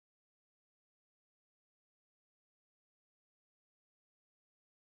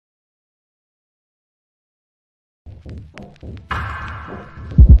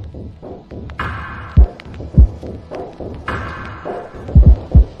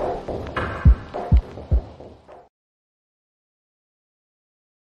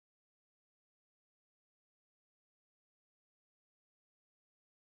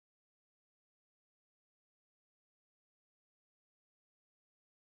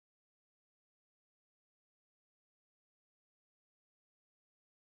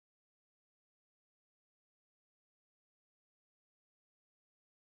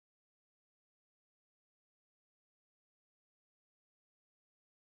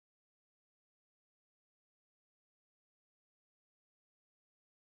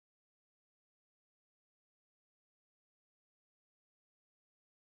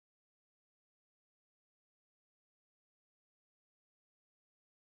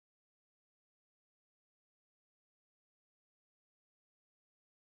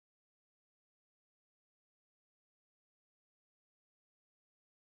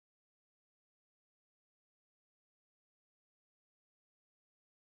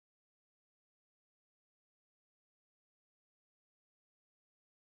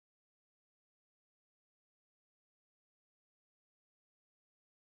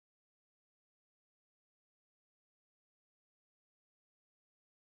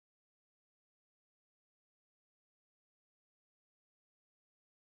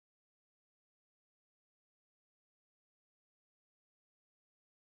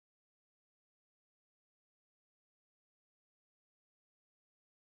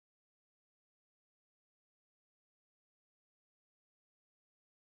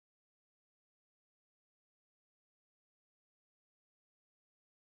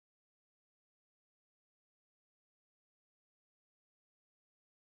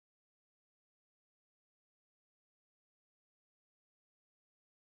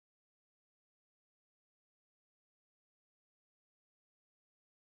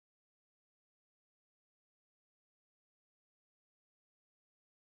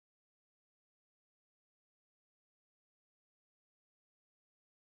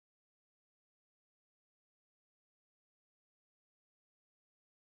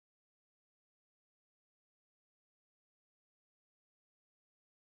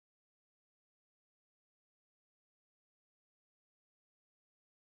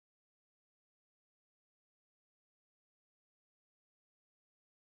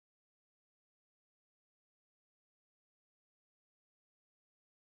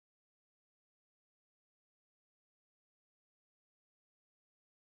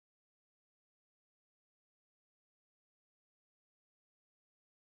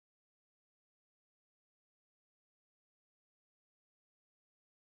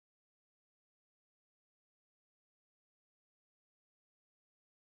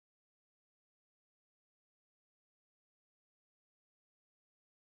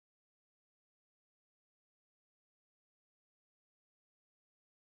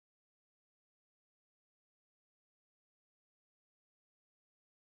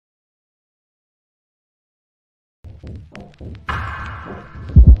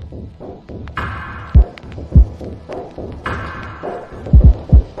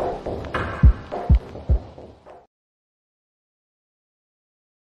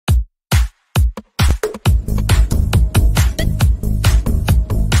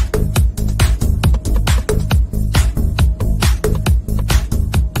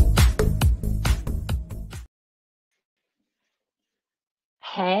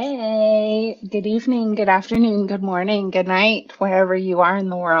Hey, good evening, good afternoon, good morning, good night, wherever you are in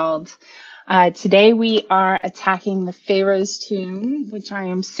the world. Today we are attacking the Pharaoh's tomb, which I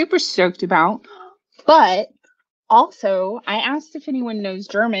am super stoked about. But also, I asked if anyone knows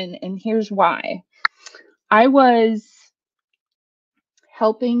German, and here's why. I was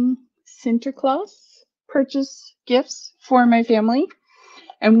helping Santa Claus purchase gifts for my family.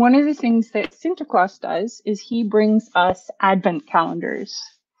 And one of the things that Santa Claus does is he brings us advent calendars.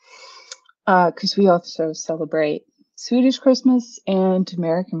 Because we also celebrate Swedish Christmas and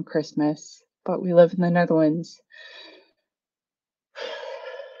American Christmas, but we live in the Netherlands.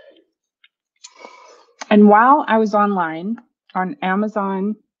 And while I was online on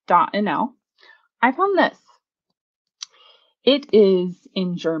Amazon.nl, I found this. It is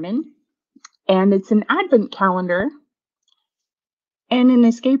in German, and it's an advent calendar and an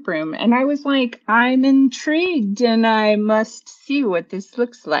escape room. And I was like, I'm intrigued and I must see what this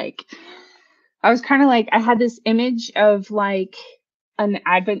looks like. I was kind of like, I had this image of like an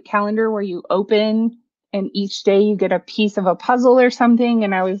advent calendar where you open and each day you get a piece of a puzzle or something.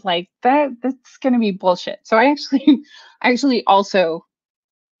 And I was like, that's going to be bullshit. So I actually also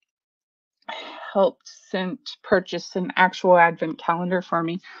helped recent purchase an actual advent calendar for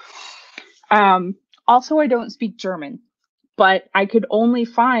me. Also, I don't speak German, but I could only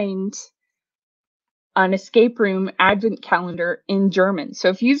find an escape room advent calendar in German. So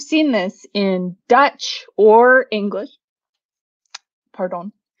if you've seen this in Dutch or English,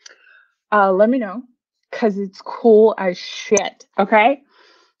 pardon, let me know, because it's cool as shit. Okay.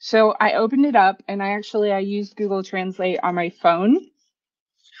 So I opened it up and I used Google Translate on my phone.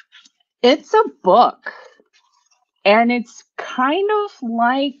 It's a book. And it's kind of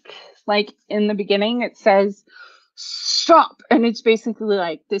like in the beginning, it says, stop. And it's basically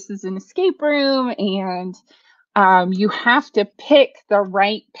like, this is an escape room and you have to pick the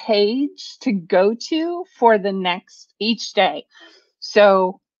right page to go to for each day.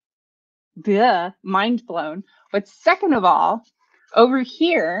 So, mind blown. But second of all, over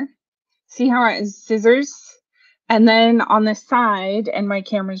here, see how it has scissors? And then on the side, and my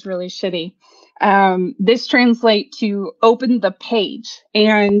camera's really shitty, this translates to open the page.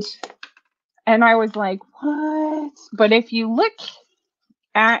 And I was like, what? But if you look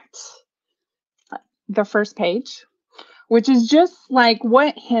at the first page, which is just like,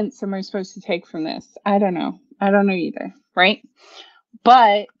 what hints am I supposed to take from this? I don't know. I don't know either, right?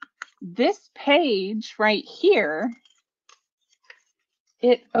 But this page right here,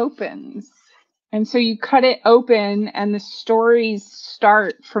 it opens. And so you cut it open and the stories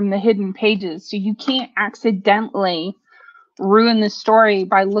start from the hidden pages. So you can't accidentally ruin the story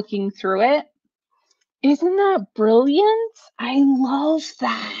by looking through it. Isn't that brilliant? I love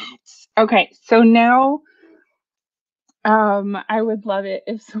that. Okay, so now I would love it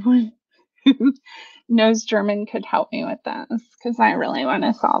if someone who knows German could help me with this, because I really want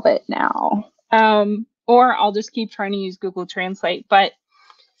to solve it now. Or I'll just keep trying to use Google Translate. But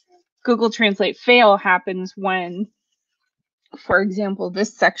Google Translate fail happens when, for example,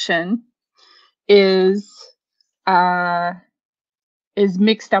 this section is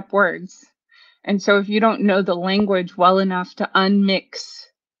mixed up words. And so if you don't know the language well enough to unmix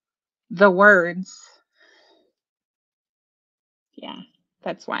the words, yeah,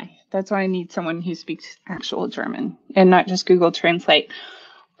 that's why. That's why I need someone who speaks actual German and not just Google Translate.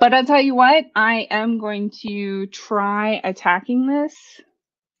 But I'll tell you what, I am going to try attacking this.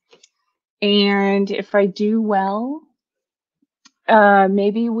 And if I do well,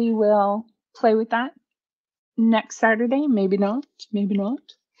 maybe we will play with that next Saturday. Maybe not. Maybe not.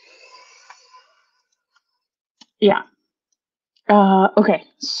 Yeah. Okay.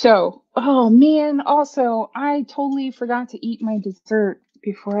 So, oh man, also, I totally forgot to eat my dessert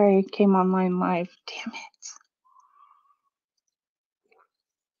before I came online live. Damn it.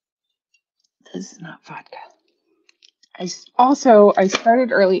 This is not vodka. I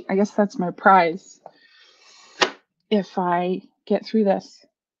started early. I guess that's my prize if I get through this.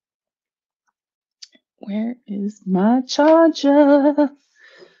 Where is my charger?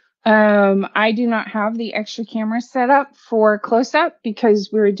 I do not have the extra camera set up for close-up because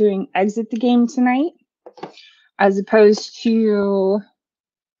we're doing exit the game tonight as opposed to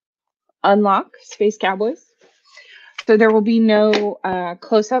unlock Space Cowboys. So there will be no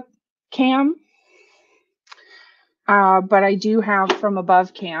close-up cam. But I do have from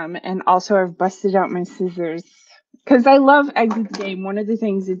above cam, and also I've busted out my scissors because I love exit the game. One of the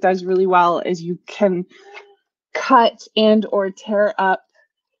things it does really well is you can cut and or tear up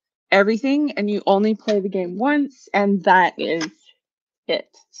everything, and you only play the game once, and that is it.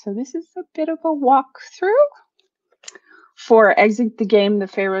 So this is a bit of a walkthrough for exit the game, the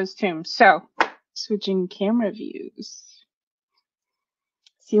Pharaoh's Tomb. So switching camera views.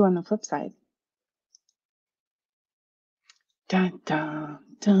 See you on the flip side. Dun, dun,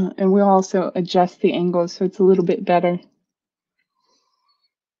 dun. And we'll also adjust the angle so it's a little bit better.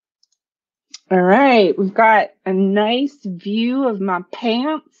 All right, we've got a nice view of my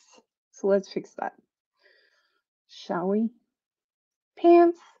pants. So let's fix that. Shall we?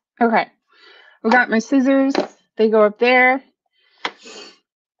 Pants. Okay. We've got my scissors. They go up there.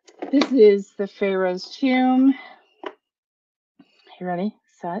 This is the Pharaoh's Tomb. You ready?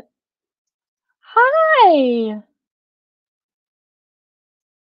 Set. Hi.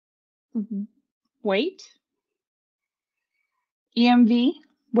 Wait. EMV.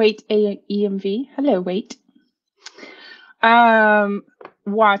 Wait, EMV. Hello, wait.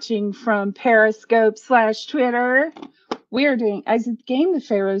 Watching from Periscope/Twitter. We are doing Exit the Game, the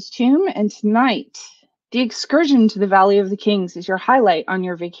Pharaoh's Tomb, and tonight, the excursion to the Valley of the Kings is your highlight on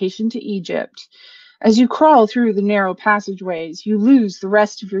your vacation to Egypt. As you crawl through the narrow passageways, you lose the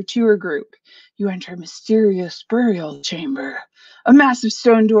rest of your tour group. You enter a mysterious burial chamber. A massive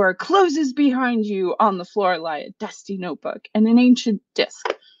stone door closes behind you. On the floor lie a dusty notebook and an ancient disc.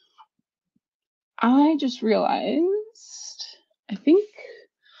 I just realized I think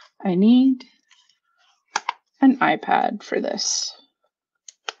I need an iPad for this.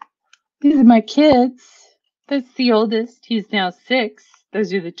 These are my kids. That's the oldest. He's now 6.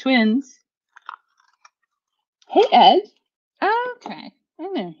 Those are the twins. Hey, Ed. Okay. I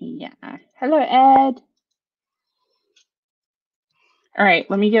know he, yeah. Hello, Ed. All right,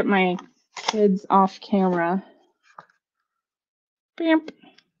 let me get my kids off camera. Bam.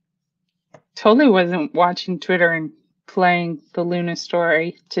 Totally wasn't watching Twitter and playing the Luna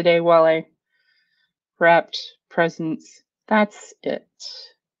story today while I wrapped presents. That's it.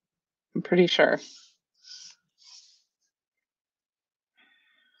 I'm pretty sure.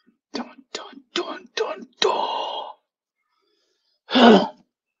 Dun, dun, dun, dun, dun.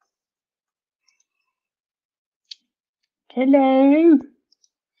 Hello.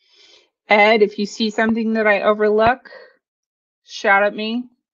 Ed, if you see something that I overlook, shout at me.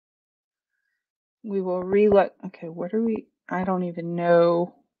 We will relook. Okay, what are we? I don't even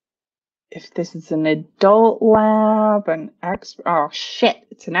know if this is an adult lab, an expert. Oh, shit.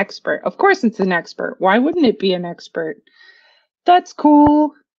 It's an expert. Of course it's an expert. Why wouldn't it be an expert? That's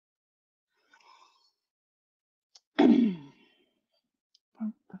cool.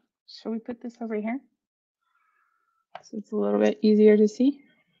 Shall we put this over here? So it's a little bit easier to see.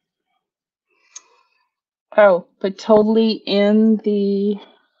 Oh, but totally in the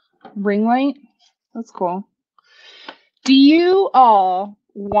ring light. That's cool. Do you all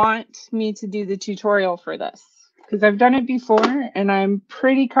want me to do the tutorial for this? Because I've done it before and I'm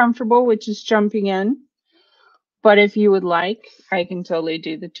pretty comfortable with just jumping in. But if you would like, I can totally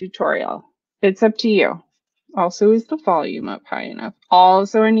do the tutorial. It's up to you. Also, is the volume up high enough?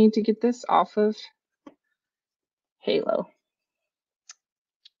 Also, I need to get this off of Halo.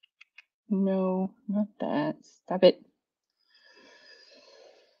 No, not that. Stop it.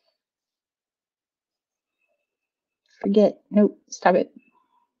 Forget. Nope. Stop it.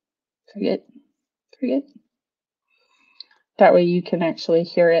 Forget. Forget. That way you can actually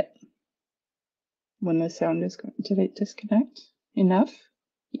hear it when the sound is going. Did it disconnect? Enough?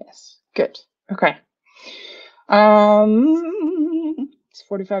 Yes. Good. Okay. It's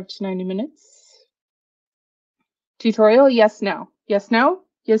 45 to 90 minutes. Tutorial? Yes, no. Yes, no?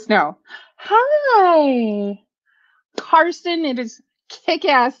 Yes, no. Hi, Carson. It is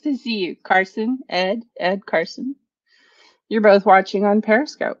kick-ass to see you. Carson, Ed, Carson. You're both watching on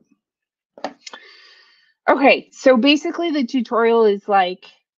Periscope. Okay, so basically the tutorial is like,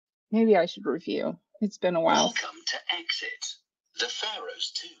 maybe I should review. It's been a while. Welcome to Exit, the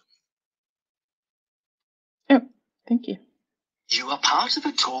Pharaoh's tomb. Oh, thank you. You are part of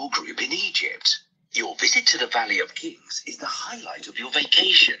a tour group in Egypt. Your visit to the Valley of Kings is the highlight of your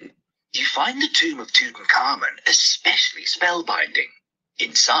vacation. You find the tomb of Tutankhamun especially spellbinding.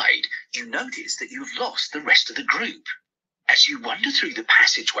 Inside, you notice that you've lost the rest of the group. As you wander through the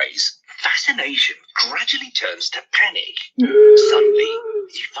passageways, fascination gradually turns to panic. Suddenly,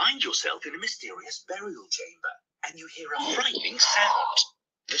 you find yourself in a mysterious burial chamber, and you hear a frightening sound.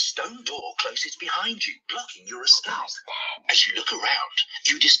 The stone door closes behind you, blocking your escape. As you look around,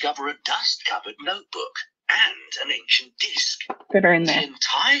 you discover a dust-covered notebook and an ancient disc. That are in there. The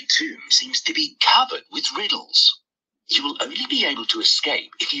entire tomb seems to be covered with riddles. You will only be able to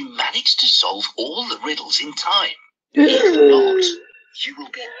escape if you manage to solve all the riddles in time. If not, you will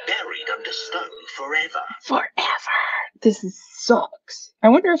be buried under stone forever. Forever. This sucks. I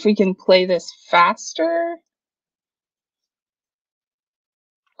wonder if we can play this faster.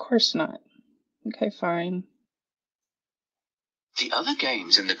 Of course not. Okay, fine. The other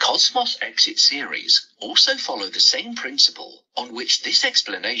games in the Cosmos Exit series also follow the same principle on which this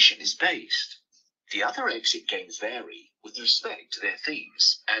explanation is based. The other Exit games vary with respect to their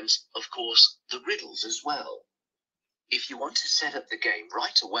themes and, of course, the riddles as well. If you want to set up the game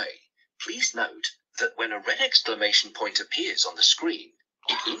right away, please note that when a red exclamation point appears on the screen,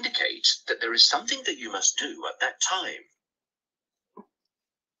 it indicates that there is something that you must do at that time.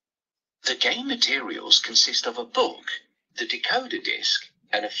 The game materials consist of a book, the decoder disc,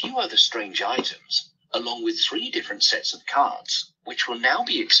 and a few other strange items, along with 3 different sets of cards, which will now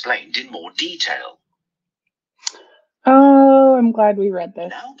be explained in more detail. Oh, I'm glad we read this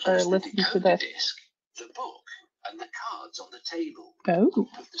Now or place the listened to decoder this. disc, the book, and the cards on the table. Oh.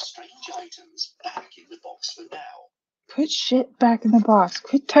 Put the strange items back in the box for now. Put shit back in the box.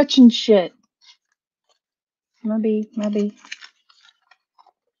 Quit touching shit. Maybe.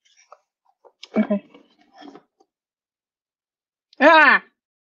 Okay. Ah!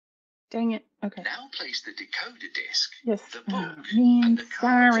 Dang it. Okay. Now place the decoder disc, Yes. the book, Man, and the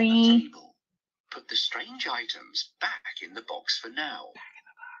cards on the sorry. table. Put the strange items back in the box for now.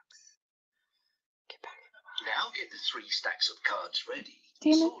 Now get the 3 stacks of cards ready,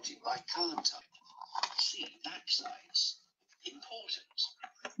 Damn it. sorted by card type. See back sides. Important.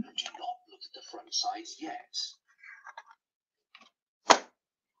 Do not look at the front sides yet.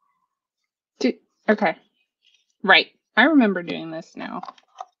 Okay. Right. I remember doing this now.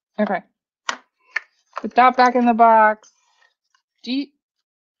 Okay. Put that back in the box. Is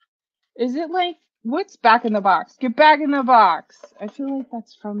it like, what's back in the box? Get back in the box. I feel like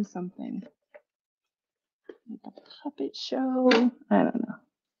that's from something. Like a puppet show. I don't know.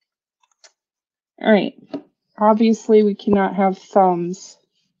 All right. Obviously, we cannot have thumbs.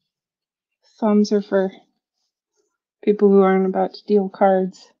 Thumbs are for people who aren't about to deal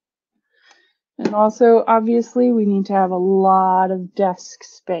cards. And also, obviously, we need to have a lot of desk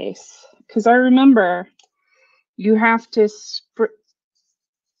space. Because I remember you have to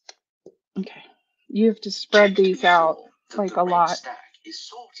you have to spread these out like a lot. The stack is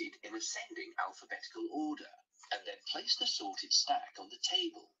sorted in ascending alphabetical order, and then place the sorted stack on the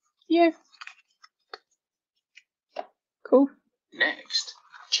table. Yeah. Cool. Next,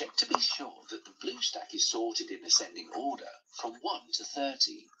 check to be sure that the blue stack is sorted in ascending order from 1 to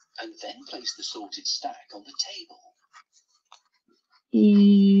 30, and then place the sorted stack on the table.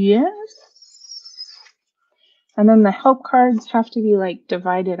 Yes. And then the help cards have to be like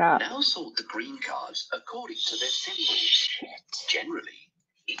divided up. Now sort the green cards according to their symbols. Generally,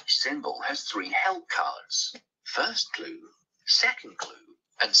 each symbol has 3 help cards. First clue, second clue,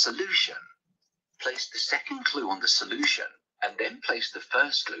 and solution. Place the second clue on the solution, and then place the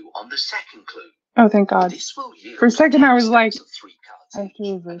first clue on the second clue. Oh, thank God. This will yield For a second, I was 10 like, stacks of 3 cards I have to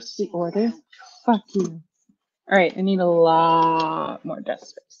each, reverse and the a single order. help card. Fuck you. All right, I need a lot more desk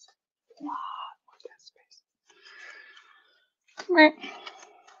space. A lot more desk space. Meh.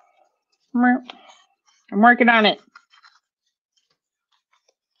 Meh. I'm working on it.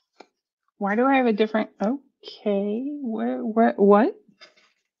 Why do I have a different? Okay, what?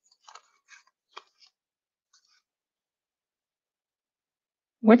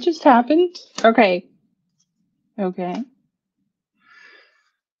 What just happened? Okay.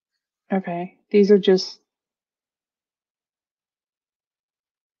 These are just.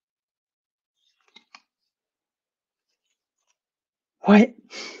 What?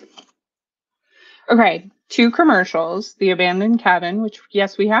 Okay, 2 commercials. The Abandoned Cabin, which,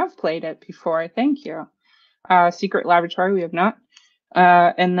 yes, we have played it before. Thank you. Secret Laboratory, we have not.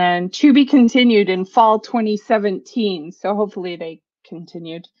 And then To Be Continued in fall 2017. So hopefully they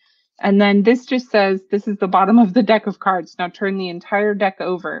continued. And then this just says, this is the bottom of the deck of cards. Now turn the entire deck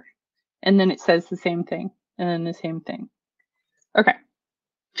over. And then it says the same thing. And then the same thing. Okay.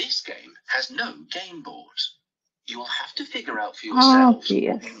 This game has no game board. You will have to figure out for yourselves what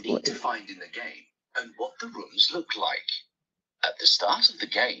you need to find in the game and what the rooms look like. At the start of the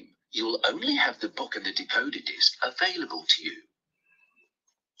game, you will only have the book and the decoder disc available to you.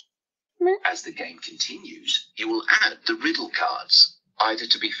 As the game continues, you will add the riddle cards, either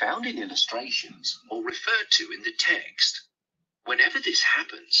to be found in illustrations or referred to in the text. Whenever this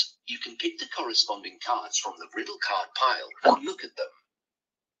happens, you can pick the corresponding cards from the riddle card pile and look at them.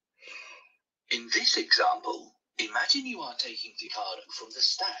 In this example, imagine you are taking the card from the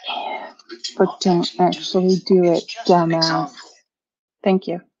stack, but don't actually do it, dumbass. Thank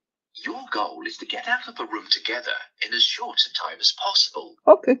you. Your goal is to get out of a room together in as short a time as possible.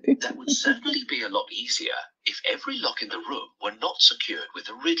 Okay. That would certainly be a lot easier if every lock in the room were not secured with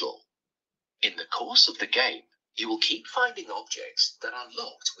a riddle. In the course of the game, you will keep finding objects that are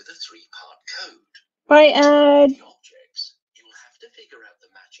locked with a 3-part code. Bye, Ed. The objects, you will have to figure out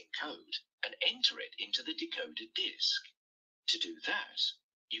the matching code and enter it into the decoded disc. To do that,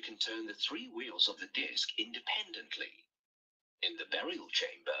 you can turn the 3 wheels of the disc independently. In the burial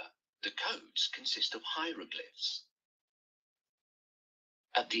chamber, the codes consist of hieroglyphs.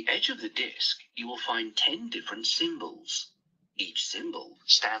 At the edge of the disc, you will find 10 different symbols. Each symbol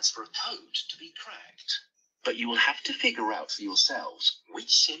stands for a code to be cracked, but you will have to figure out for yourselves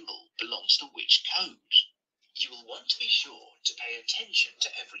which symbol belongs to which code. You will want to be sure to pay attention to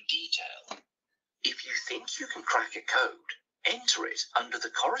every detail. If you think you can crack a code, enter it under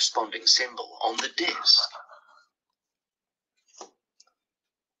the corresponding symbol on the disc.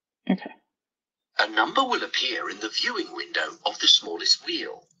 Okay. A number will appear in the viewing window of the smallest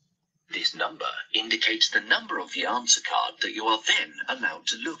wheel. This number indicates the number of the answer card that you are then allowed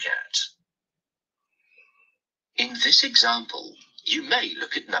to look at. In this example, you may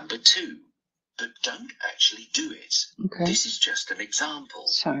look at number 2, but don't actually do it. Okay. This is just an example.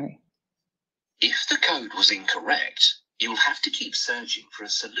 Sorry. If the code was incorrect, you will have to keep searching for a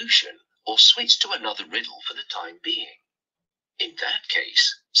solution or switch to another riddle for the time being. In that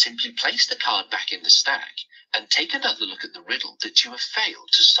case, Simply place the card back in the stack and take another look at the riddle that you have failed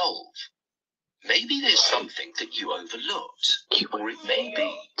to solve. Maybe there's something that you overlooked, or it may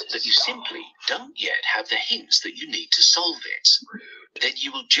be that you simply don't yet have the hints that you need to solve it. Then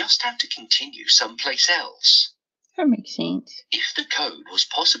you will just have to continue someplace else. That makes sense. If the code was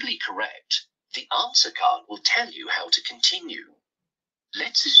possibly correct, the answer card will tell you how to continue.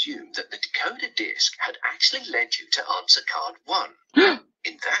 Let's assume that the decoder disc had actually led you to answer card 1.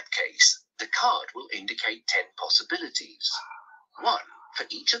 In that case, the card will indicate 10 possibilities. 1 for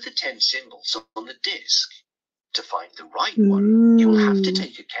each of the 10 symbols on the disc. To find the right one, you will have to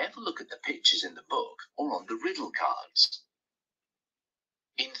take a careful look at the pictures in the book or on the riddle cards.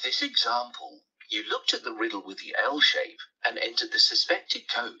 In this example, you looked at the riddle with the L shape and entered the suspected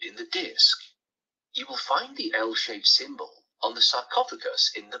code in the disc. You will find the L-shaped symbol on the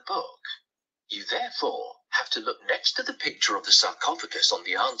sarcophagus in the book. You therefore have to look next to the picture of the sarcophagus on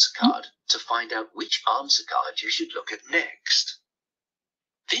the answer card to find out which answer card you should look at next.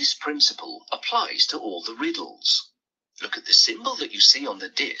 This principle applies to all the riddles. Look at the symbol that you see on the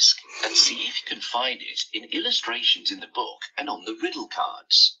disc and see if you can find it in illustrations in the book and on the riddle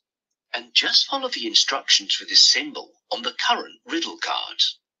cards. And just follow the instructions for this symbol on the current riddle card.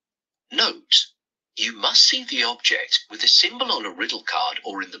 Note, you must see the object with the symbol on a riddle card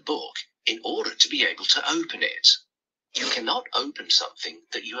or in the book in order to be able to open it. You cannot open something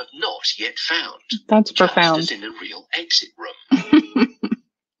that you have not yet found. That's profound. Just as in a real exit room.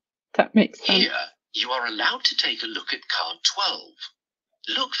 That makes sense. Here, you are allowed to take a look at card 12.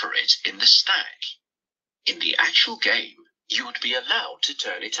 Look for it in the stack. In the actual game, you would be allowed to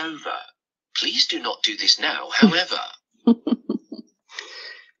turn it over. Please do not do this now, however.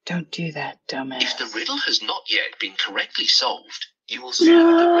 Don't do that, dumbass. If the riddle has not yet been correctly solved, you will see the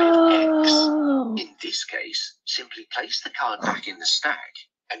red X. In this case, simply place the card back in the stack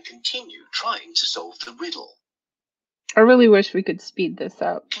and continue trying to solve the riddle. I really wish we could speed this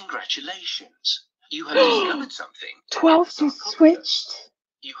up. Congratulations. You have discovered something. 12 just switched.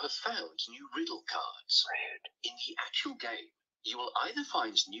 You have found new riddle cards. Rude. In the actual game, you will either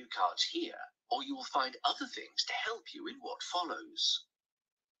find new cards here, or you will find other things to help you in what follows.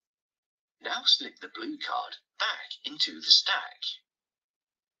 Now slip the blue card back into the stack.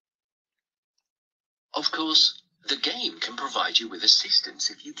 Of course, the game can provide you with assistance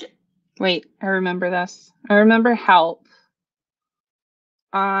if you get... Wait, I remember this. I remember help.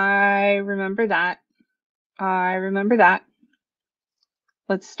 I remember that. I remember that.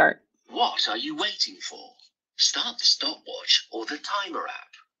 Let's start. What are you waiting for? Start the stopwatch or the timer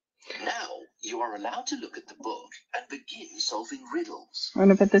app. Now, you are allowed to look at the book and begin solving riddles. I'm going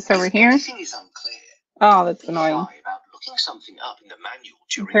to put this over If here. anything is unclear, Oh, that's be annoying. shy about looking something up in the manual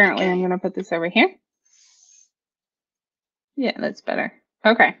during Apparently, the I'm game. going to put this over here. Yeah, that's better.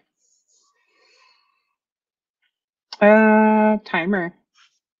 Okay. Timer.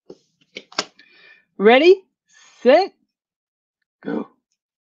 Ready, set, go.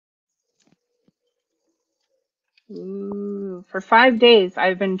 Ooh, for 5 days,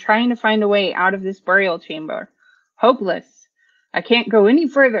 I've been trying to find a way out of this burial chamber. Hopeless. I can't go any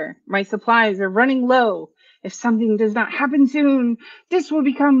further. My supplies are running low. If something does not happen soon, this will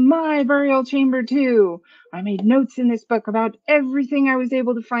become my burial chamber too. I made notes in this book about everything I was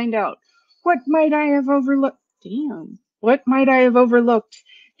able to find out. What might I have overlooked? What might I have overlooked?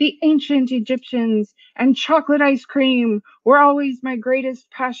 The ancient Egyptians and chocolate ice cream were always my greatest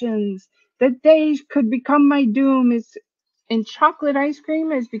passions. That they could become my doom is, and chocolate ice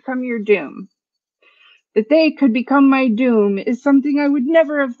cream has become your doom. That they could become my doom is something I would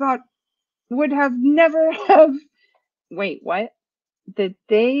never have thought, wait, what? That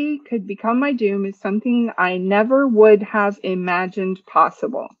they could become my doom is something I never would have imagined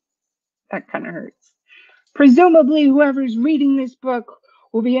possible. That kind of hurts. Presumably, whoever's reading this book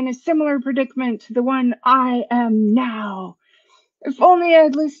will be in a similar predicament to the one I am now. If only I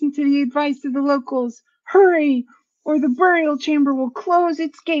had listened to the advice of the locals. Hurry, or the burial chamber will close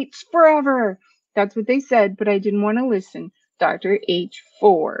its gates forever. That's what they said, but I didn't want to listen. Dr. H.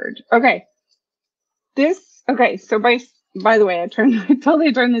 Ford. Okay. So by the way, I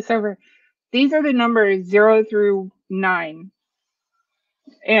totally turned this over. These are the numbers 0 through 9.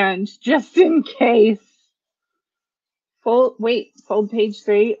 And just in case, fold page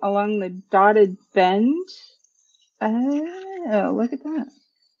 3 along the dotted bend. Oh, look at that.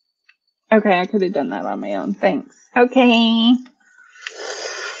 Okay, I could have done that on my own. Thanks. Okay.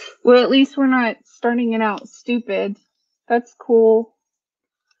 Well, at least we're not starting it out stupid. That's cool.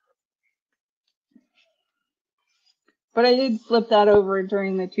 But I did flip that over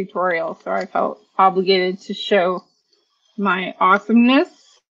during the tutorial, so I felt obligated to show my awesomeness.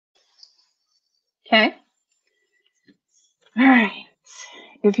 Okay. All right.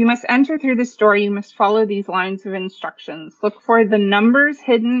 If you must enter through this door, you must follow these lines of instructions. Look for the numbers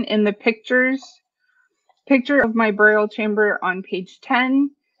hidden in the picture of my burial chamber on page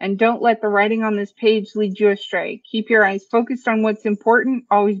 10, and don't let the writing on this page lead you astray. Keep your eyes focused on what's important.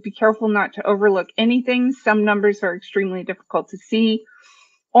 Always be careful not to overlook anything. Some numbers are extremely difficult to see.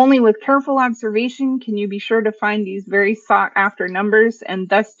 Only with careful observation can you be sure to find these very sought-after numbers and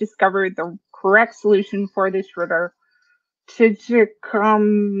thus discover the correct solution for this Ritter Tchaikovsky's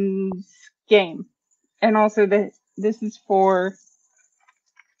game. And also, this is for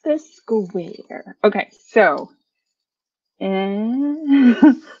the square. Okay, so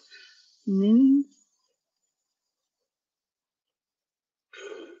and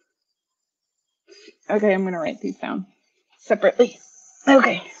okay, I'm gonna write these down separately.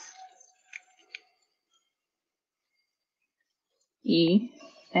 Okay.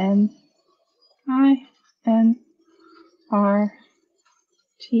 ENINRTEEH.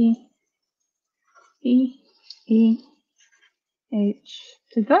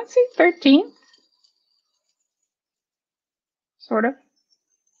 Did that say 13? Sort of.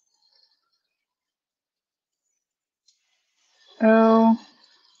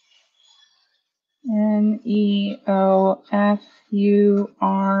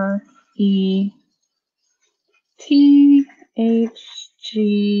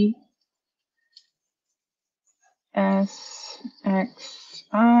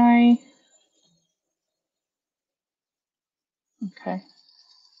 Okay.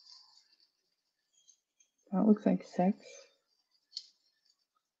 That looks like 6.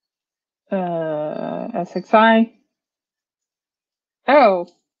 SXI. Oh,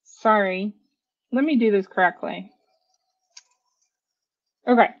 sorry. Let me do this correctly.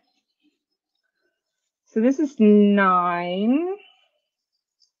 Okay. So this is 9.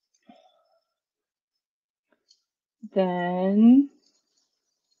 Then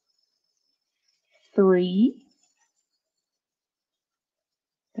 3.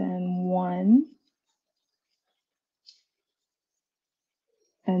 Then 1.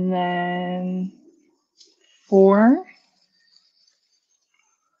 And then 4.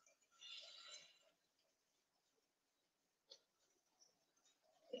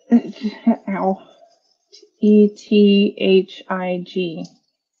 Ow. ETHIG. ETHIG.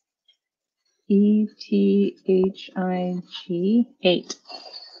 8.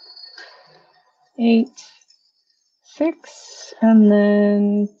 8. 6. And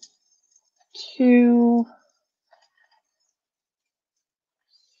then 2.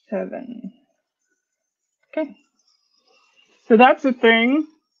 7. Okay. So that's the thing.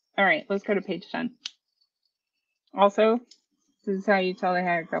 All right, let's go to page 10. Also, this is how you tell the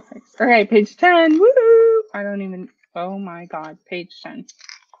hieroglyphics. Okay, page 10. Woohoo! I don't even. Oh my god, page 10.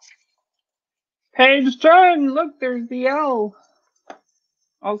 Page 10! Look, there's the L.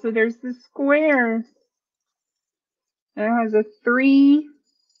 Also, there's the square. It has a 3.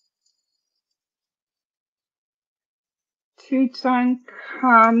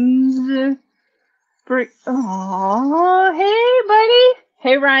 Tutankhamun's. Oh, hey, buddy.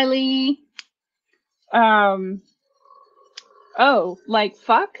 Hey, Riley. Oh, like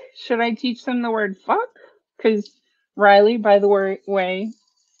fuck? Should I teach them the word fuck? Because Riley, by the way,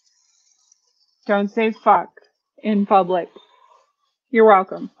 don't say fuck in public. You're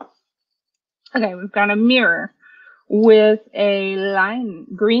welcome. Okay, we've got a mirror with a line,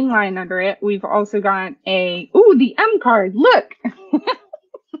 green line under it. We've also got the M card. Look.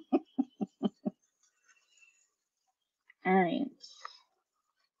 All right.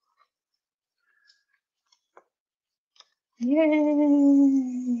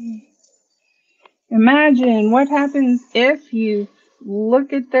 Yay. Imagine what happens if you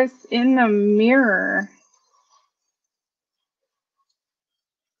look at this in the mirror.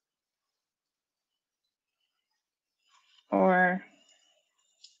 Or,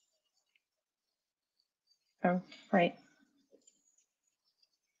 oh, right.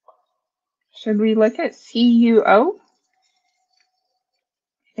 Should we look at CUO?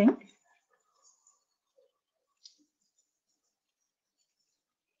 I think.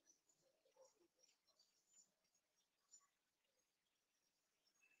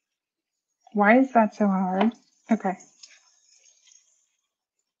 Why is that so hard? Okay.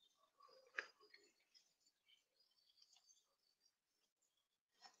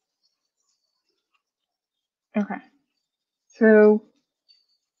 Okay. So,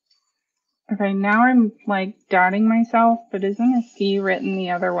 okay, now I'm like doubting myself, but isn't a C written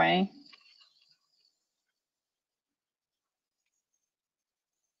the other way?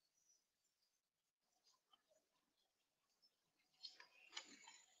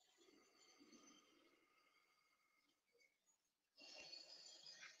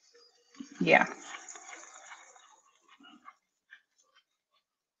 Yeah.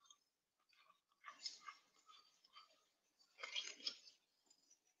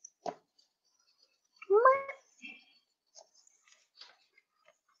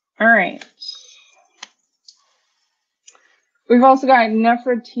 All right. We've also got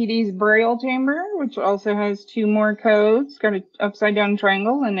Nefertiti's burial chamber, which also has 2 more codes. Got an upside down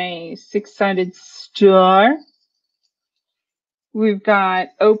triangle and a 6-sided star. We've got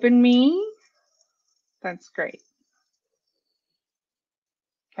Open Me. That's great.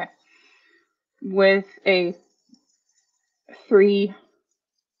 Okay. With a 3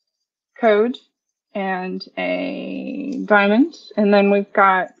 code and a diamond. And then we've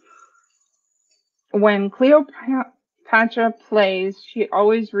got when Cleopatra plays, she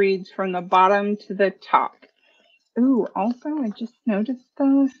always reads from the bottom to the top. Ooh, also, I just noticed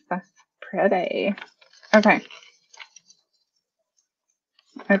those. That's pretty. Okay.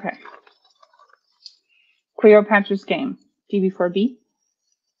 Okay. Cleopatra's game. DB4B.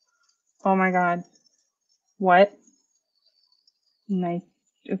 Oh my god. What? Nice.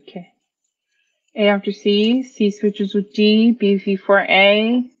 Okay. A after C. C switches with D. B before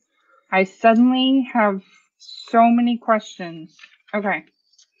A. I suddenly have so many questions. Okay.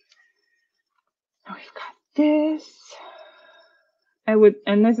 Now we've got this.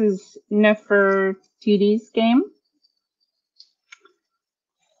 And this is Nefertiti's game.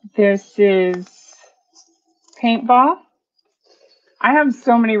 This is paintball. I have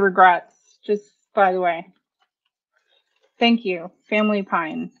so many regrets, just by the way. Thank you, Family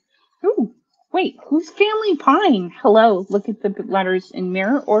Pine. Ooh, wait, who's Family Pine? Hello, look at the letters in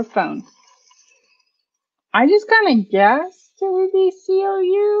mirror or phone. I just kind of guessed it would be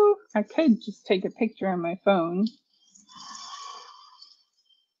COU. I could just take a picture on my phone.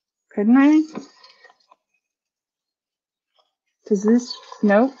 Couldn't I? Does this,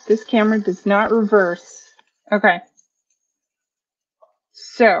 nope, this camera does not reverse. Okay.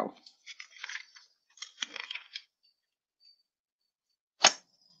 So.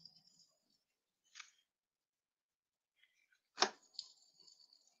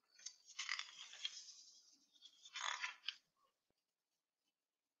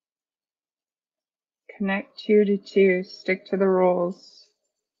 Connect 2 to 2, stick to the rules.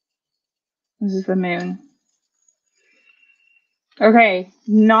 This is the moon. Okay,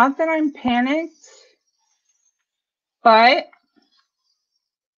 not that I'm panicked, but,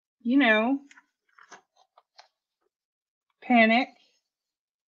 you know, panic.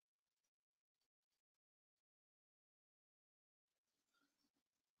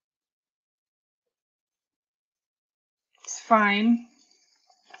 It's fine.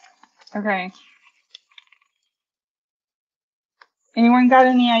 Okay. Anyone got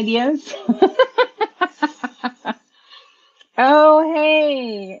any ideas? Oh,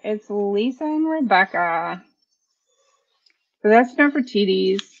 hey, it's Lisa and Rebecca. So that's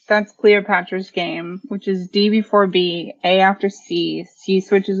Nefertiti's. That's Cleopatra's game, which is D before B, A after C, C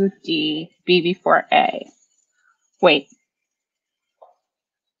switches with D, B before A. Wait.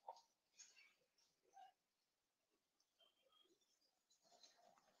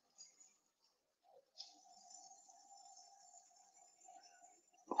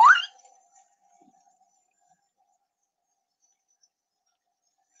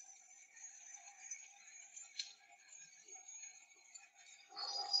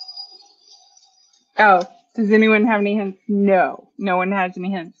 Oh, does anyone have any hints? No, no one has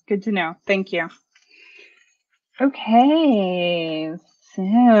any hints. Good to know. Thank you. Okay, so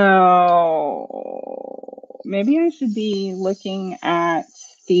maybe I should be looking at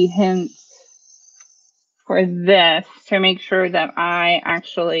the hints for this to make sure that I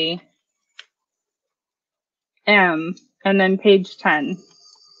actually am. And then page 10.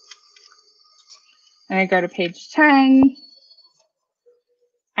 And I go to page 10.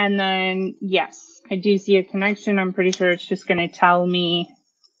 And then, yes, I do see a connection. I'm pretty sure it's just going to tell me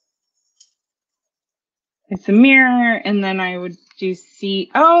it's a mirror. And then I would do C.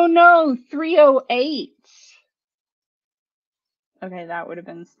 Oh, no, 308. Okay, that would have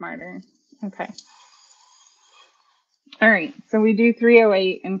been smarter. Okay. All right, so we do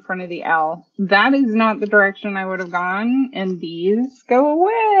 308 in front of the L. That is not the direction I would have gone, and these go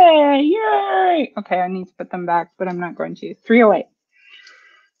away. Yay! Okay, I need to put them back, but I'm not going to. 308.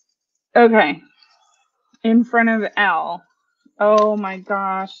 Okay, in front of L. Oh my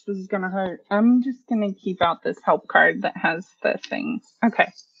gosh, this is gonna hurt. I'm just gonna keep out this help card that has the things.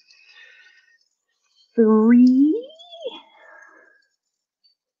 Okay. 3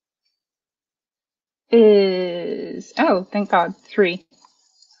 is, oh, thank God, 3.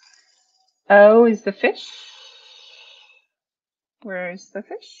 O is the fish. Where's the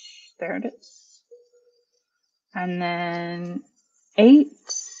fish? There it is. And then 8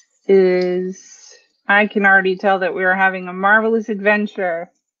 is, I can already tell that we are having a marvelous adventure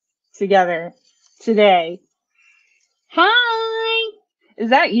together today. Hi!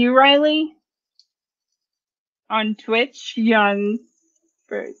 Is that you, Riley? On Twitch, young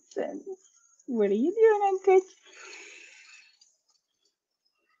person. What are you doing on Twitch?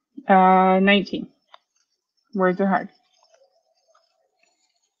 19. Words are hard.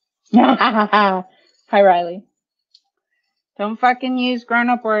 Hi, Riley. Don't fucking use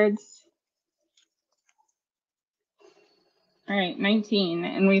grown-up words. All right, 19.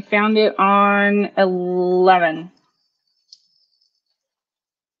 And we found it on 11.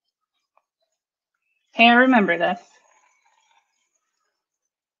 Hey, I remember this.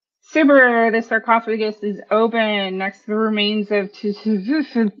 Super, the sarcophagus is open next to the remains of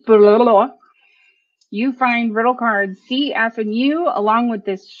you find riddle cards C, F, and U along with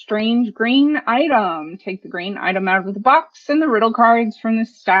this strange green item. Take the green item out of the box and the riddle cards from the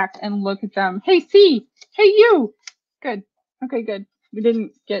stack and look at them. Hey, C! Hey, U! Good. Okay, good. We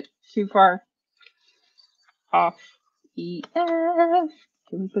didn't get too far off. E, F.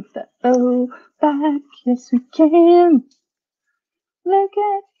 Can we put the O back? Yes, we can. Look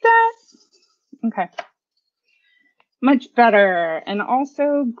at that. Okay. Much better. And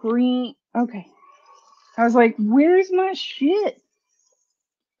also green. Okay. I was like, where's my shit?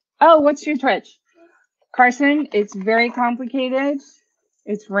 Oh, what's your Twitch? Carson, it's very complicated.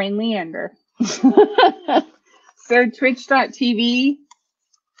 It's Rain Leander. So twitch.tv/Rain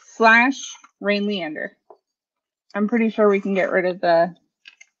Leander. I'm pretty sure we can get rid of the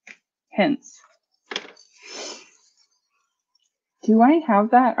hints. Do I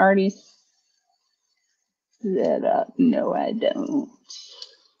have that already set up? No, I don't.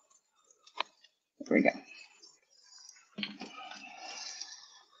 There we go.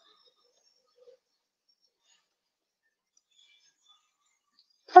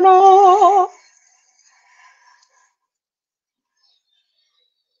 Ta-da!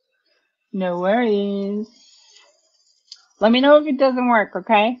 No worries. Let me know if it doesn't work,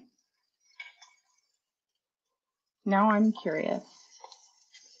 okay? Now I'm curious.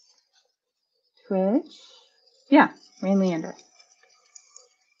 Twitch? Yeah, Rain Leander.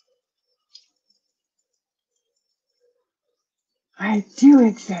 I do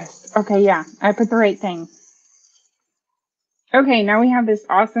exist. Okay, yeah, I put the right thing. Okay, now we have this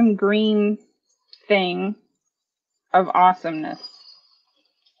awesome green thing of awesomeness.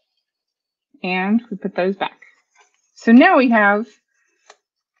 And we put those back. So now we have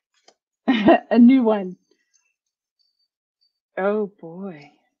a new one. Oh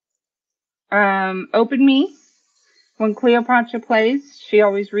boy. Open Me. When Cleopatra plays, she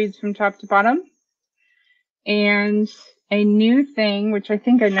always reads from top to bottom. And a new thing, which I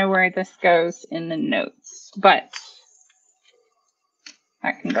think I know where this goes in the notes, but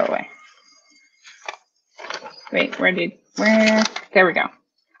that can go away. Wait, where? There we go.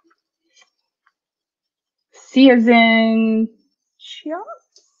 C as in Chia?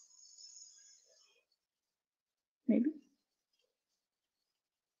 Maybe.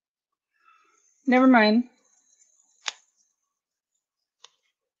 Never mind.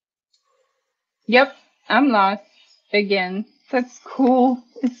 Yep, I'm lost again. That's cool.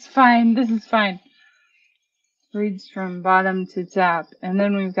 It's fine. This is fine. Reads from bottom to top. And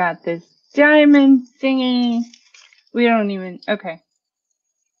then we've got this diamond thingy. We don't even... Okay.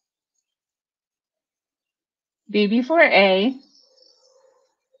 B before A.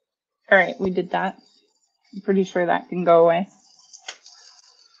 Alright, we did that. I'm pretty sure that can go away.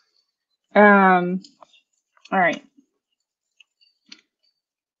 Alright.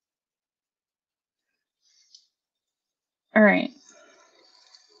 Alright.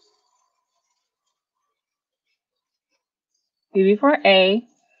 B before A.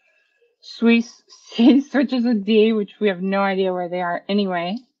 C switches with D, which we have no idea where they are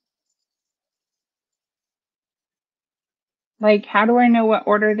anyway. Like, how do I know what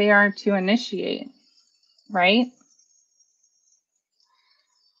order they are to initiate? Right?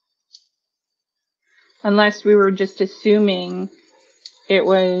 Unless we were just assuming it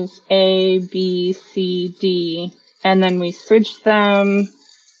was A, B, C, D, and then we switched them,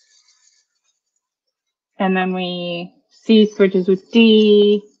 and then C switches with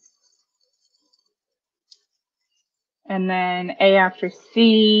D, and then A after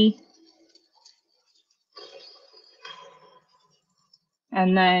C,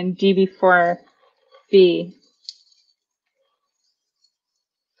 and then D before B.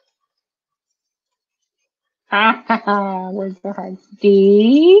 Words are hard.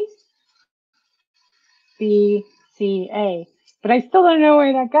 D, B, C, A. But I still don't know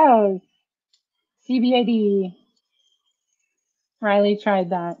where that goes. CBID. Riley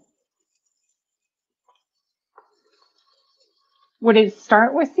tried that. Would it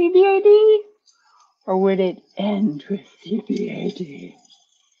start with CBID? Or would it end with CBID?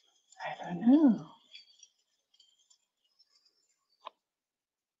 I don't know.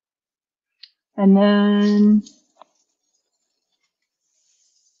 And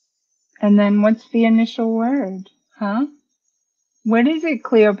then what's the initial word? Huh? What is it,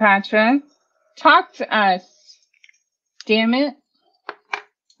 Cleopatra? Talk to us. Damn it.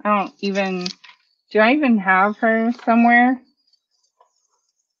 Do I even have her somewhere?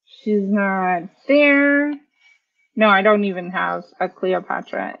 She's not there. No, I don't even have a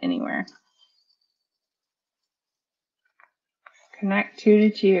Cleopatra anywhere. Connect 2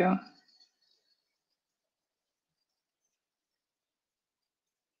 to 2.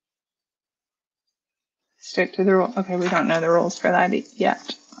 Stick to the rule. Okay, we don't know the rules for that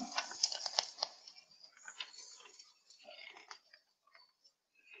yet.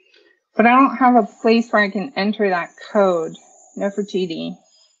 But I don't have a place where I can enter that code. Nefertiti.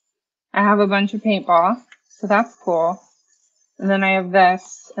 I have a bunch of paintball, so that's cool. And then I have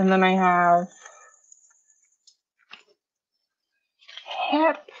this, and then I have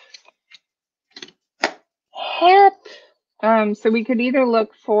hip. So we could either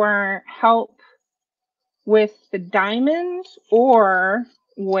look for help with the diamond or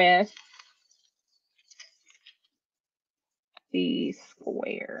with the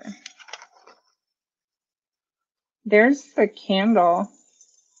square. There's the candle,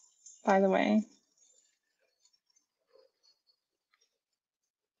 by the way.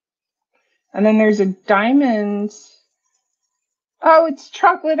 And then there's a diamond. Oh, it's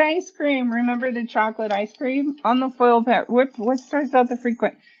chocolate ice cream. Remember the chocolate ice cream? On the foil pad. What starts out the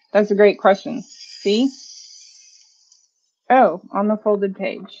frequent? That's a great question. See? Oh, on the folded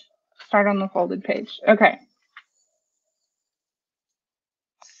page. Start on the folded page. Okay.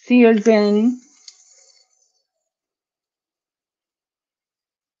 C as in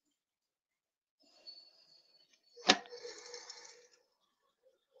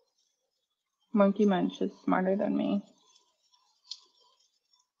Monkey Munch is smarter than me.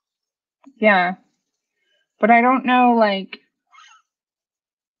 Yeah. But I don't know, like,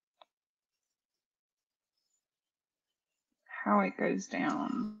 how it goes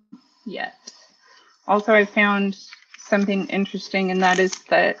down yet. Also, I found something interesting, and that is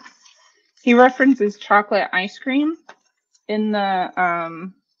that he references chocolate ice cream in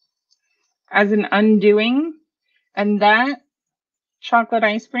the, as an undoing, and that chocolate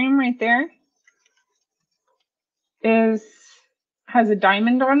ice cream right there has a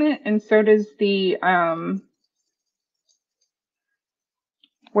diamond on it, and so does the,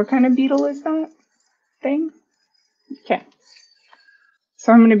 what kind of beetle is that thing? Okay.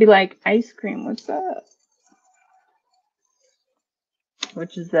 So I'm going to be like, ice cream, what's up?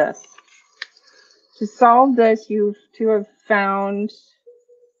 Which is this. To solve this, you to have found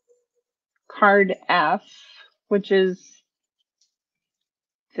card F, which is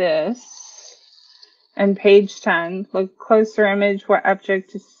this, and page 10. Look closer image, what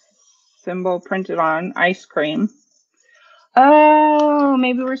object is symbol printed on? Ice cream. Oh,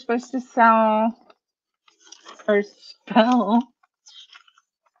 maybe we're supposed to sell or spell.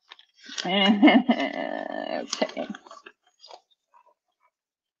 Okay.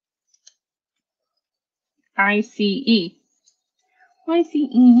 ICE.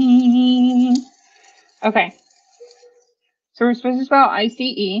 ICE. Okay. So we're supposed to spell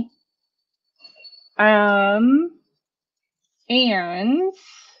ICE.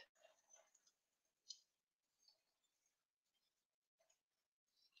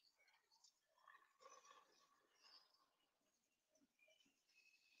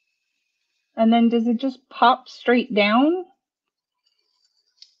 And then does it just pop straight down?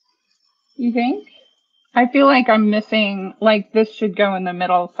 You think? I feel like I'm missing, like this should go in the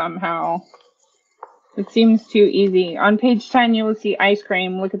middle somehow. It seems too easy. On page 10, you will see ice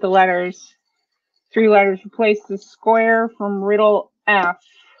cream. Look at the letters. 3 letters. Replace the square from riddle F.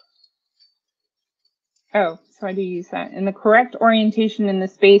 Oh, so I do use that. In the correct orientation in the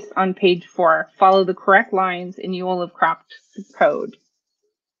space on page 4. Follow the correct lines and you will have cropped the code.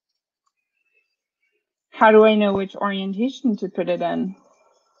 How do I know which orientation to put it in?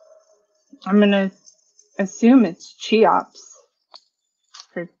 I'm going to assume it's Cheops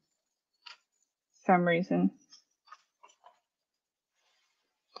for some reason.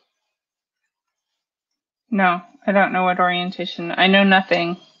 No, I don't know what orientation. I know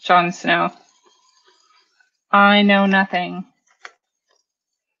nothing, Jon Snow. I know nothing.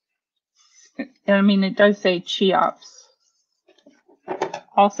 I mean, it does say Cheops.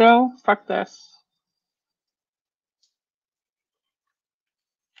 Also, fuck this.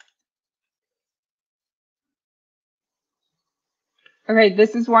 Okay,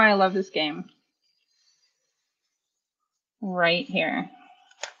 this is why I love this game. Right here.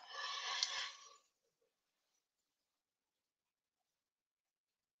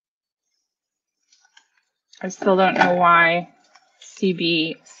 I still don't know why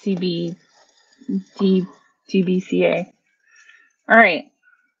DBCA. All right.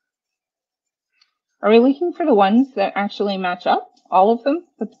 Are we looking for the ones that actually match up? All of them?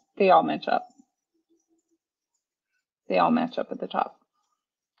 But they all match up. They all match up at the top.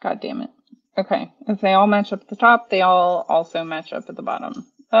 God damn it. Okay. If they all match up at the top, they all also match up at the bottom.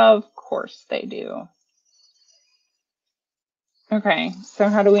 Of course they do. Okay. So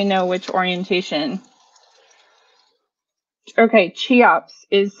how do we know which orientation? Okay. Cheops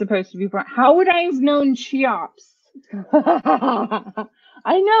is supposed to be. How would I have known Cheops? I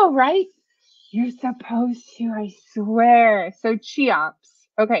know, right? You're supposed to, I swear. So Cheops.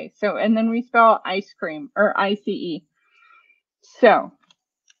 Okay, so and then we spell ice cream or ICE. So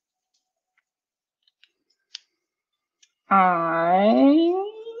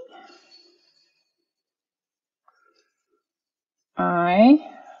I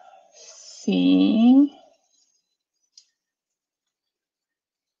C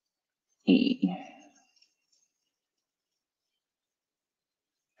E.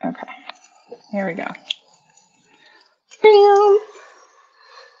 Okay, here we go. Bam.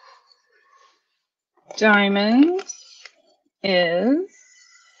 Diamonds is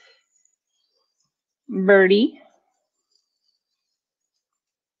birdie.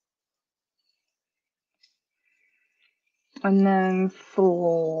 And then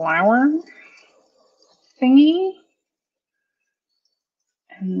flower thingy.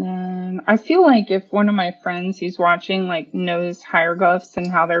 And then I feel like if one of my friends who's watching like knows hieroglyphs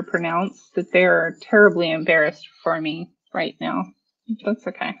and how they're pronounced, that they're terribly embarrassed for me right now. That's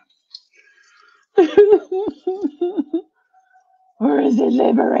okay. Or is it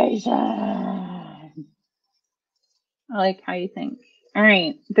liberation? I like how you think. All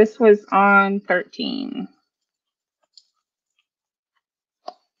right, this was on 13.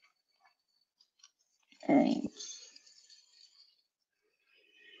 All right.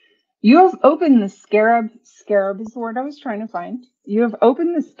 You have opened the scarab. Scarab is the word I was trying to find. You have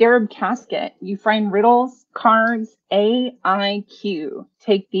opened the scarab casket. You find riddles, cards, AIQ.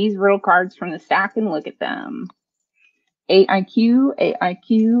 Take these riddle cards from the stack and look at them. AIQ,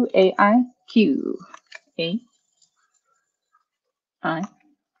 AIQ, AIQ. AIQ.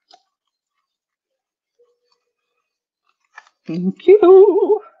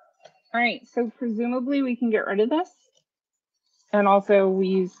 All right, so presumably we can get rid of this. And also we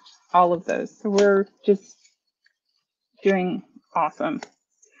used all of those. So we're just doing awesome.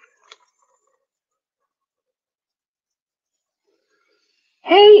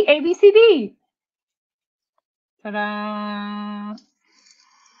 Hey, ABCD! Ta-da!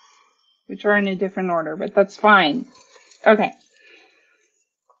 Which are in a different order, but that's fine. Okay.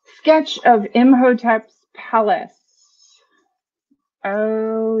 Sketch of Imhotep's palace.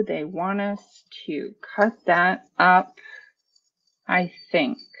 Oh, they want us to cut that up, I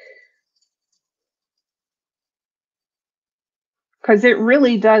think. Because it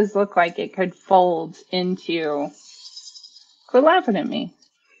really does look like it could fold into... Quit laughing at me.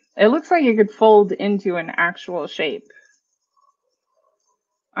 It looks like it could fold into an actual shape.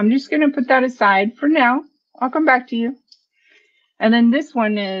 I'm just going to put that aside for now. I'll come back to you. And then this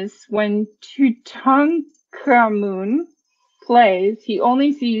one is when Tutankhamun plays, he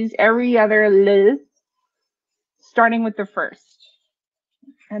only sees every other L, starting with the first.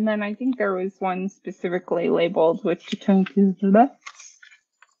 And then I think there was one specifically labeled with Tutankhamun.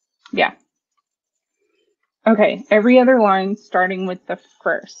 Yeah. Okay, every other line starting with the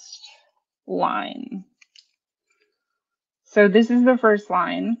first line. So this is the first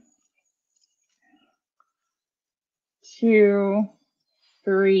line. 2,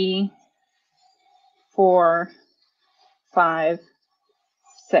 3, 4, 5,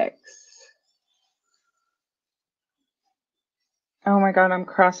 6. Oh my god, I'm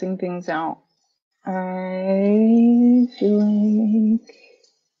crossing things out. I feel like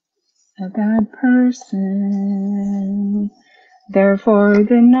a bad person. Therefore,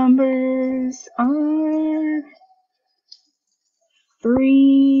 the numbers are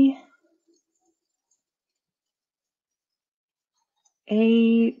 3,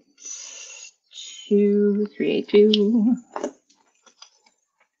 8, 2, 3, 8, 2.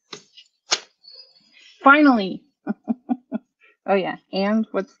 Finally. Oh yeah, and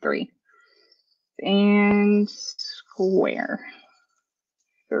what's 3? And square.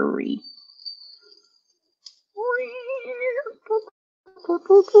 3.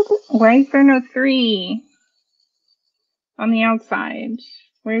 Why is there no 3 on the outside?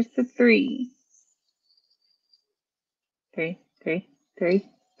 Where's the 3? 3, 3, 3,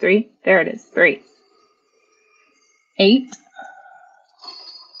 3. There it is. 3. 8.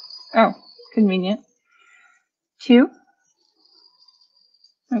 Oh, convenient. 2.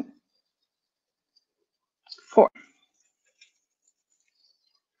 4.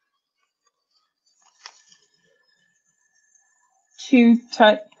 2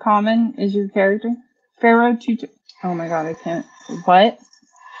 Tut Common is your character. Pharaoh 2. Oh my god, I can't. What?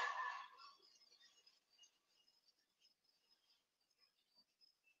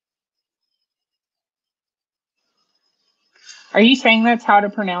 Are you saying that's how to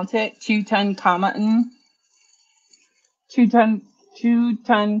pronounce it? Tutankhamun?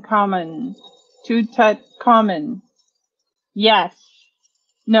 Tutankhamun. Tutankhamun. Yes.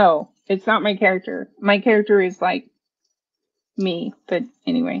 No, it's not my character. My character is like me, but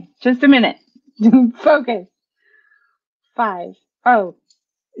anyway, just a minute. Focus. 5. Oh,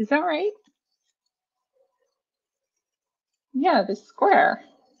 is that right? Yeah, the square.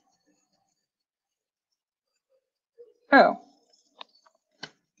 Oh,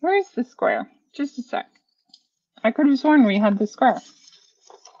 where's the square? Just a sec. I could have sworn we had the square.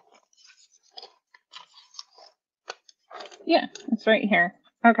 Yeah, it's right here.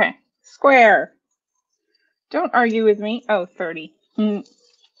 Okay, square. Don't argue with me. Oh, 30. 30.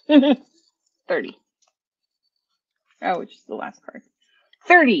 Oh, which is the last card.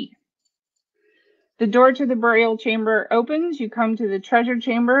 30. The door to the burial chamber opens. You come to the treasure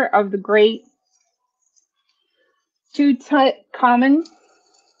chamber of the great Tutankhamun.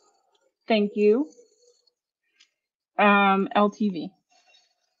 Thank you. LTV.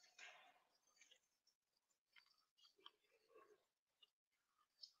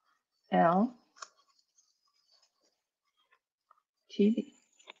 LTV.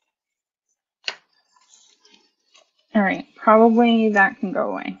 All right, probably that can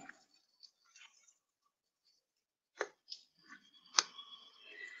go away.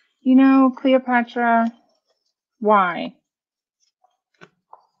 You know, Cleopatra, why?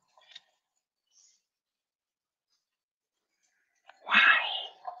 Why?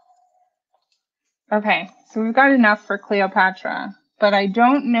 Okay, so we've got enough for Cleopatra, but I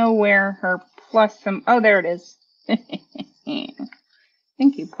don't know where her plus symbol. Oh, there it is.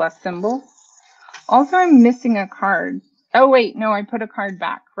 Thank you, plus symbol. Also, I'm missing a card. Oh, wait, no, I put a card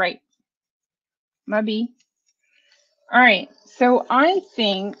back. Right. Mubby. All right, so I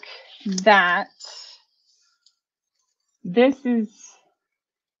think that this is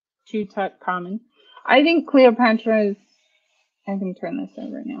Tutankhamun. I think Cleopatra's, I can turn this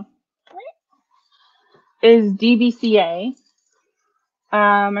over now, is DBCA.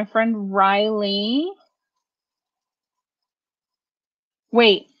 My friend Riley.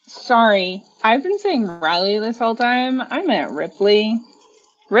 Wait, sorry. I've been saying Riley this whole time. I meant Ripley.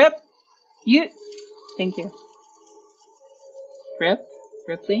 Rip, you. Thank you.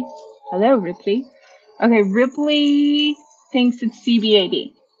 Ripley. Hello, Ripley. Okay, Ripley thinks it's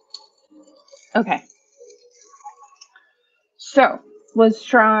CBAD. Okay. So let's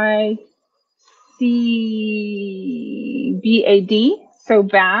try CBAD. So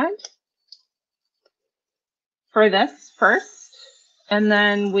bad for this first. And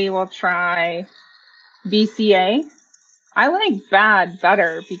then we will try BCA. I like bad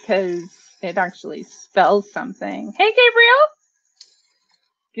better because it actually spells something. Hey, Gabriel.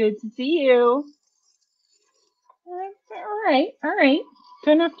 Good to see you. All right.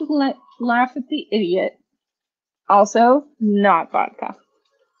 Don't have to laugh at the idiot. Also, not vodka.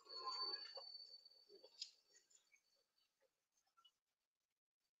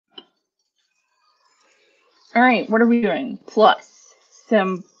 All right, what are we doing? Plus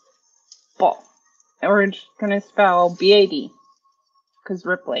symbol. And we're just going to spell BAD because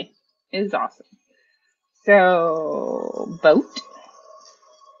Ripley is awesome. So, boat.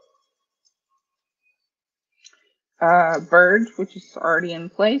 Bird, which is already in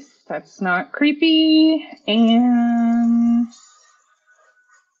place. That's not creepy. And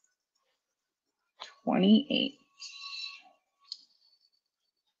 28.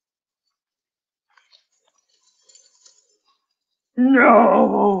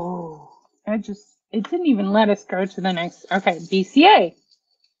 No! It didn't even let us go to the next. Okay, BCA.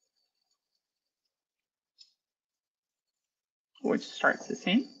 Which starts the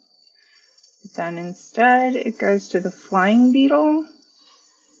same. Then instead, it goes to the flying beetle.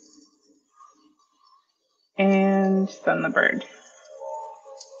 And then the bird.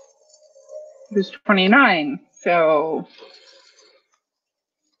 It was 29. So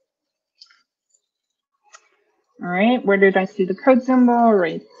All right, where did I see the code symbol?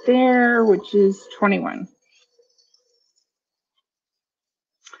 Right there, which is 21.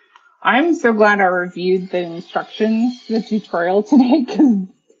 I'm so glad I reviewed the instructions, the tutorial today, because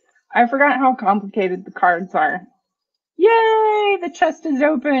I forgot how complicated the cards are. Yay! The chest is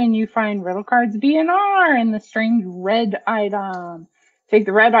open. You find riddle cards B and R and the strange red item. Take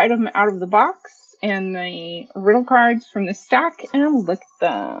the red item out of the box and the riddle cards from the stack and look at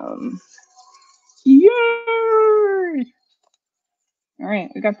them. Yay! All right,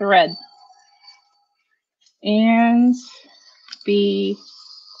 we got the red. And B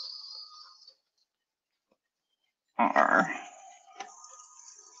R.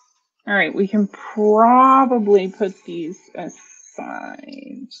 All right, we can probably put these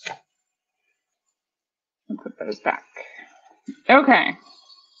aside and put those back. Okay.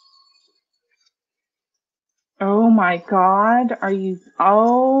 Oh my God, are you,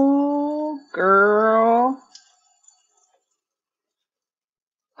 oh girl.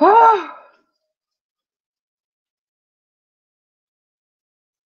 Oh,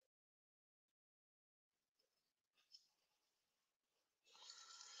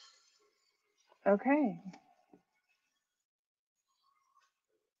 okay.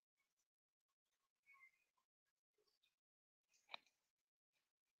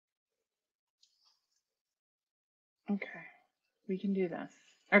 Okay, we can do this.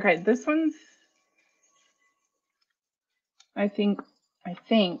 Okay, this one's, I think,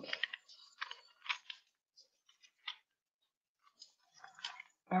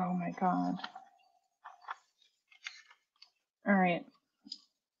 oh my God. All right.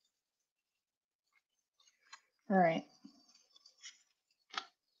 All right.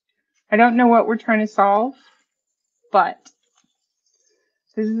 I don't know what we're trying to solve, but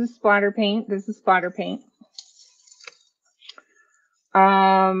this is a splatter paint. This is splatter paint.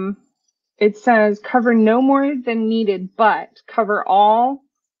 It says cover no more than needed, but cover all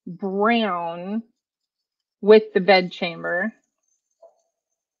brown with the bed chamber.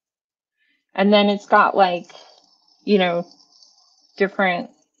 And then it's got like, you know,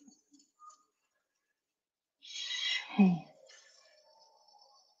 different.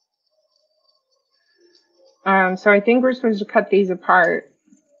 So I think we're supposed to cut these apart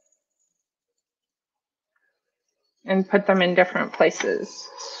and put them in different places.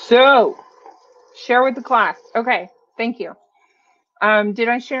 So share with the class. Okay, thank you. Did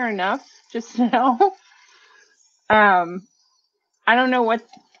I share enough just now? I don't know what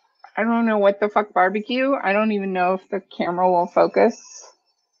the fuck barbecue. I don't even know if the camera will focus,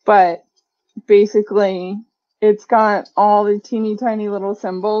 but basically it's got all the teeny tiny little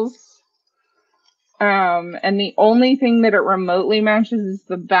symbols. And the only thing that it remotely matches is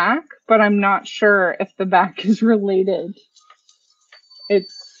the back, but I'm not sure if the back is related.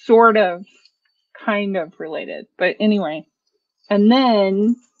 It's sort of, kind of related, but anyway. And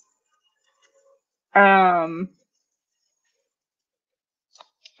then, oh,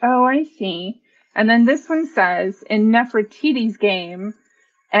 I see. And then this one says, in Nefertiti's game,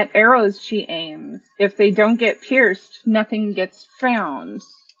 at arrows she aims. If they don't get pierced, nothing gets found.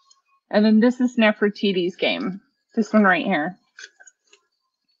 And then this is Nefertiti's game. This one right here.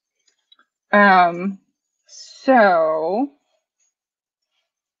 So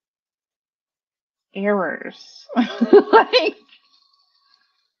errors. Like,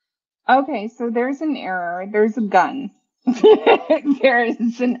 okay, so there's an error. There's a gun. There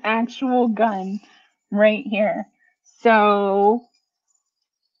is an actual gun right here. So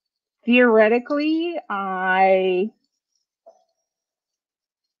theoretically, I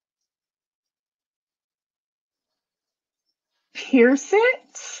pierce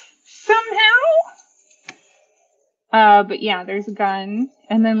it somehow. But yeah, there's a gun.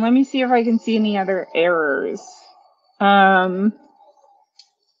 And then let me see if I can see any other errors. I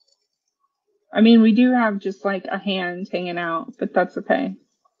mean, we do have just like a hand hanging out, but that's okay.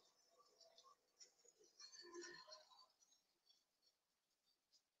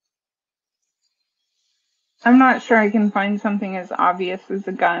 I'm not sure I can find something as obvious as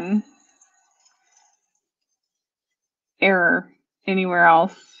a gun error anywhere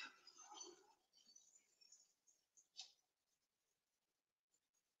else.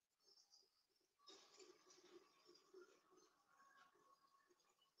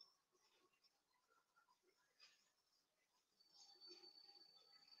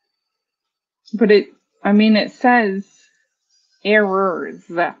 But it says errors.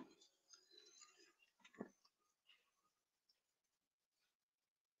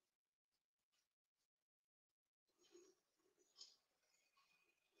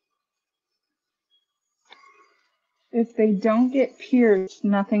 If they don't get pierced,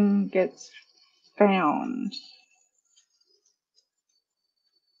 nothing gets found.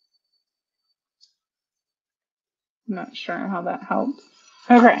 I'm not sure how that helps.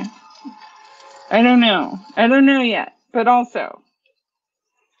 Okay. I don't know. I don't know yet. But also,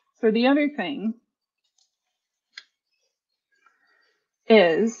 so the other thing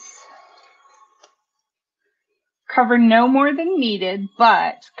is cover no more than needed,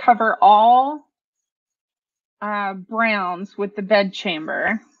 but cover all browns with the bed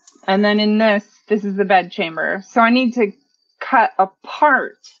chamber. And then in this is the bed chamber. So I need to cut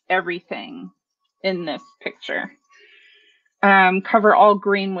apart everything in this picture. Cover all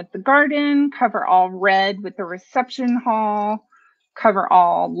green with the garden, cover all red with the reception hall, cover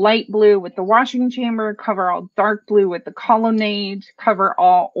all light blue with the washing chamber, cover all dark blue with the colonnade, cover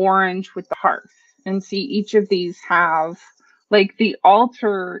all orange with the hearth. And see, each of these have, like, the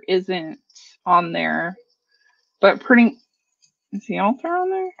altar isn't on there, but is the altar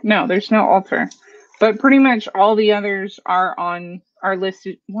on there? No, there's no altar. But pretty much all the others are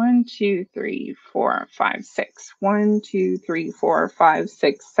listed 1, 2, 3, 4, 5, 6. 1, 2, 3, 4, 5,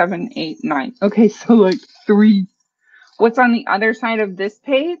 6, 7, 8, 9. Okay, so like 3. What's on the other side of this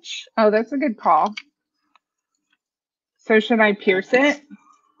page? Oh, that's a good call. So should I pierce it?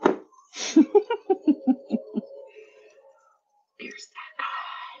 Pierce that guy.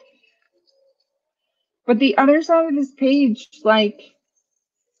 But the other side of this page, like,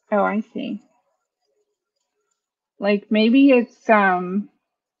 oh, I see. Like maybe it's actually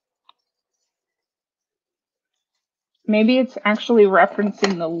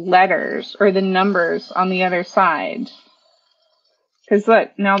referencing the letters or the numbers on the other side. Because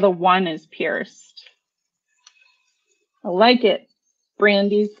look, now the 1 is pierced. I like it.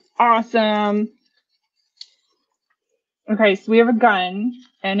 Brandy's awesome. Okay, so we have a gun,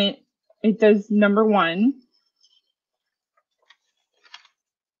 and it does number 1.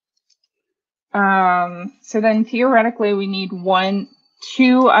 So then theoretically we need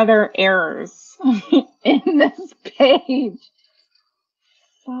 2 other errors in this page.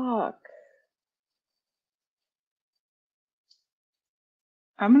 Fuck.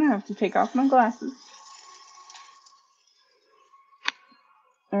 I'm gonna have to take off my glasses.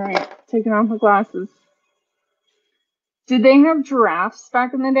 All right, taking off my glasses. Did they have giraffes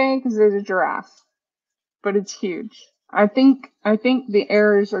back in the day? Because there's a giraffe, but it's huge. I think the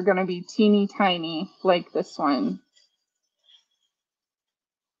errors are gonna be teeny tiny, like this one.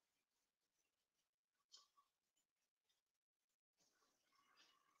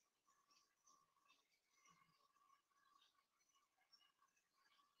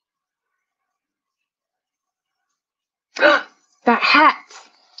 That hat!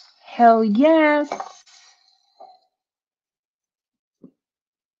 Hell yes!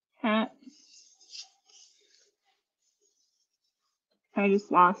 Hat. I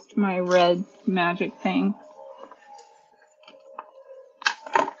just lost my red magic thing.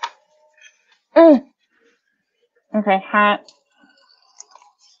 Ugh. Okay, hat.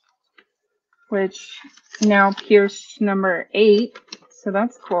 Which now pierced number 8. So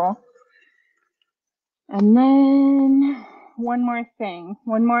that's cool. And then one more thing.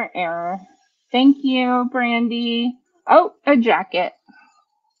 One more error. Thank you, Brandy. Oh, a jacket.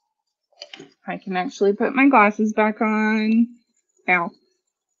 I can actually put my glasses back on. Ow.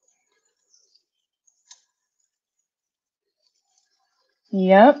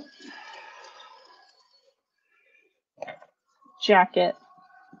 Yep. Jacket.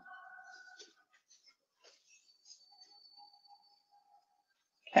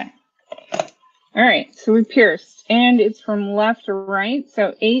 Okay. All right. So we pierced. And it's from left to right.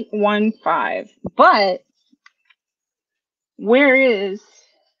 So 8, 1, 5. But where is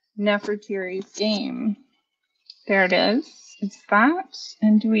Nefertiti's game? There it is. It's that.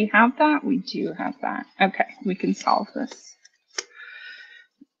 And do we have that? We do have that. Okay. We can solve this.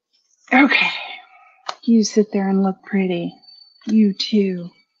 Okay. You sit there and look pretty. You too.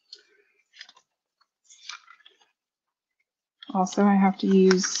 Also, I have to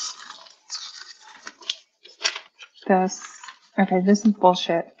use this. Okay, this is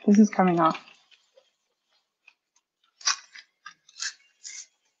bullshit. This is coming off.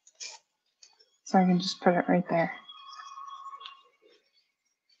 So I can just put it right there.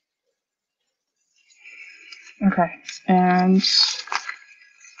 Okay, and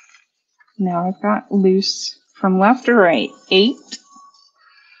now I've got loose from left to right. 8.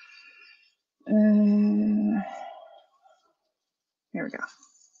 Here we go.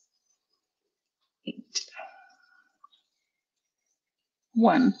 8.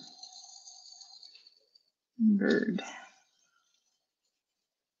 1. Bird.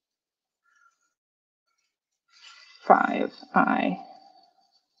 5. I.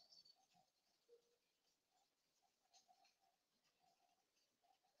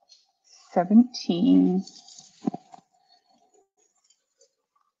 17.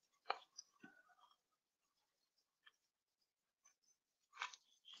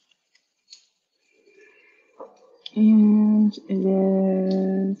 And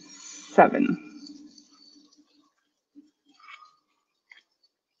it is 7.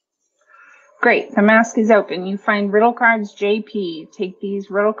 Great, the mask is open. You find riddle cards JP. Take these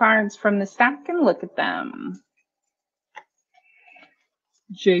riddle cards from the stack and look at them.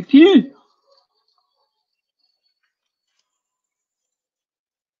 JP.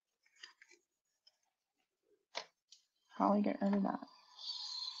 Probably get rid of that.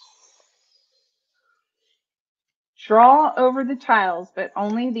 Draw over the tiles, but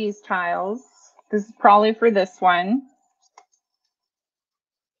only these tiles. This is probably for this one.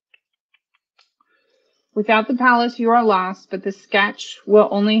 Without the palace, you are lost, but the sketch will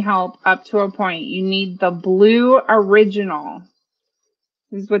only help up to a point. You need the blue original.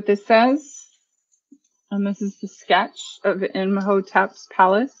 This is what this says. And this is the sketch of Imhotep's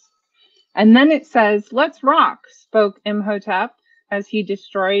palace. And then it says, "Let's rock," spoke Imhotep as he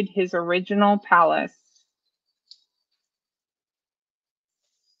destroyed his original palace.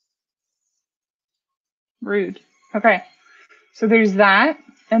 Rude. Okay. So there's that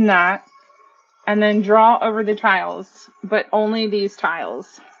and that. And then draw over the tiles, but only these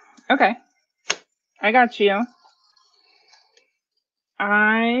tiles. Okay. I got you.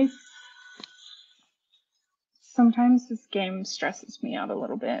 Sometimes this game stresses me out a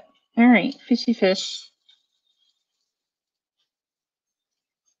little bit. All right, fishy fish.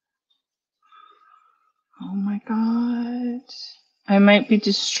 Oh my god. I might be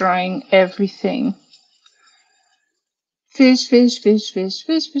destroying everything. Fish, fish, fish, fish,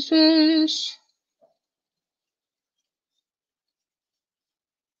 fish, fish, fish.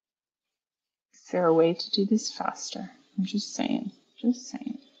 Is there a way to do this faster? I'm just saying. Just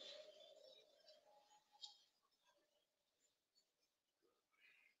saying.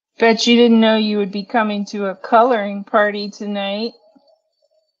 Bet you didn't know you would be coming to a coloring party tonight.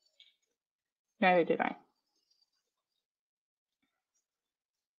 Neither did I.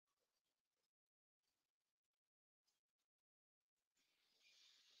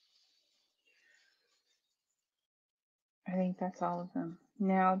 I think that's all of them.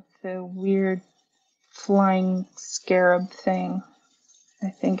 Now the weird flying scarab thing. I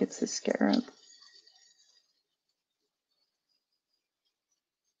think it's a scarab.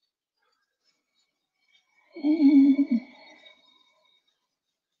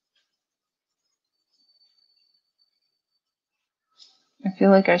 I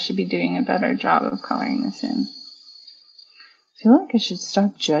feel like I should be doing a better job of coloring this in. I feel like I should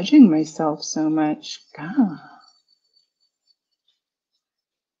stop judging myself so much. God.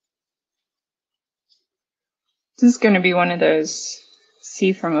 This is going to be one of those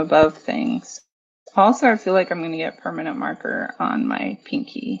see from above things. Also, I feel like I'm going to get permanent marker on my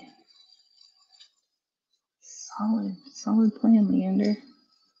pinky. Solid plan, Leander.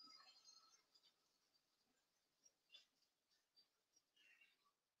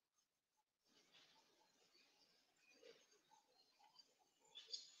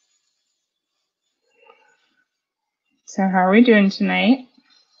 So how are we doing tonight?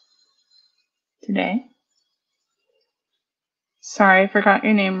 Today? Sorry, I forgot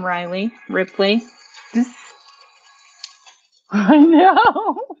your name, Riley. Ripley. I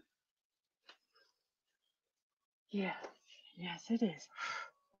know. Yes, yes, it is.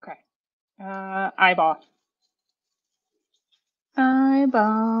 Okay. Eyeball.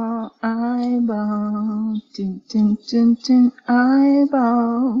 Eyeball, eyeball, dun, dun, dun, dun,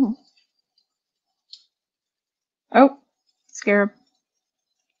 eyeball. Oh, scarab.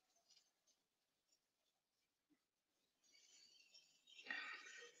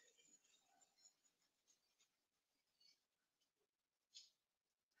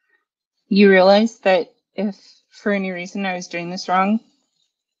 You realize that if for any reason I was doing this wrong,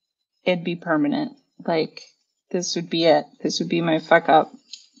 it'd be permanent. Like, this would be it. This would be my fuck up.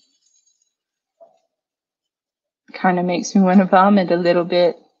 Kind of makes me want to vomit a little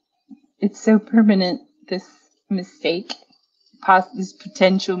bit. It's so permanent, this mistake. This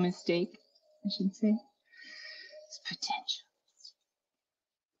potential mistake, I should say. It's potential.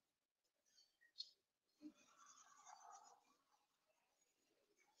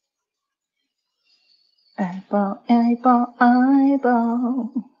 Eyeball, eyeball,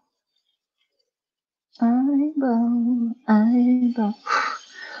 eyeball. Eyeball, eyeball.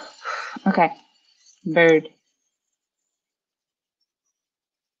 Okay. Bird.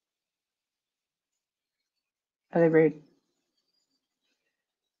 Other bird.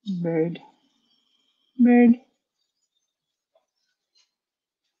 Bird. Bird.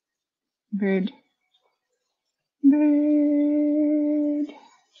 Bird. Bird.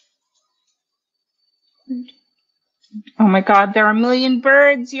 Bird. Oh my god, there are a million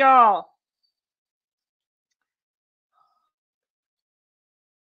birds, y'all.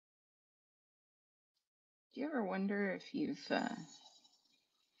 Do you ever wonder if you've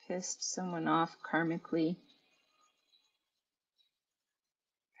pissed someone off karmically?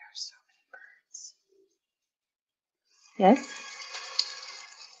 There are so many birds. Yes?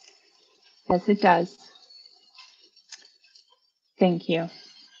 Yes, it does. Thank you.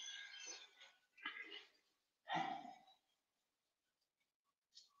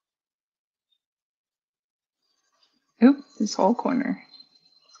 Oop, this whole corner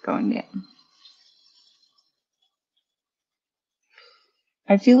is going down.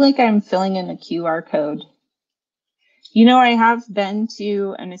 I feel like I'm filling in a QR code. You know, I have been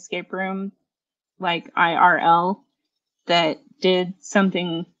to an escape room, like IRL, that did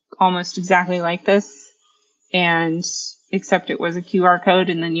something almost exactly like this, and except it was a QR code,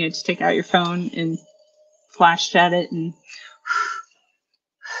 and then you had to take out your phone and flash at it. And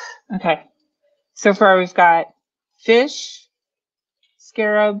okay, so far we've got fish,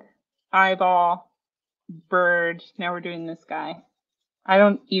 scarab, eyeball, bird. Now we're doing this guy. I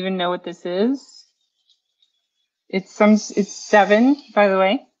don't even know what this is. It's 7, by the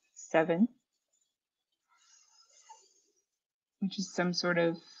way. 7. Which is some sort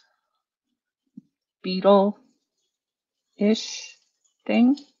of beetle-ish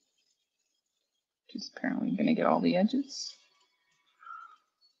thing. Which is apparently going to get all the edges.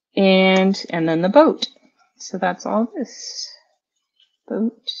 And then the boat. So that's all this.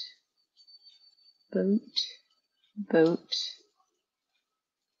 Boat, boat, boat,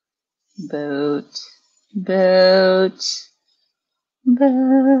 boat, boat,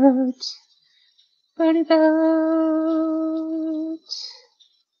 boat, boaty boat.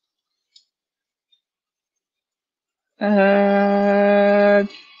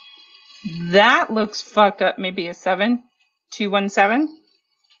 That looks fucked up. Maybe a 7? 217?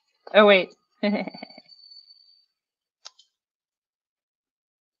 Oh, wait. I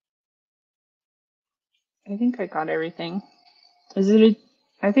think I got everything. Is it a...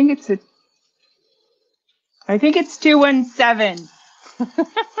 I think it's 217.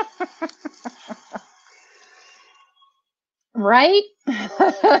 Right? This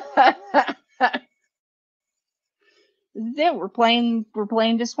is it. We're playing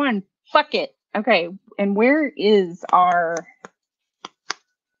just one. Fuck it. Okay. And where is our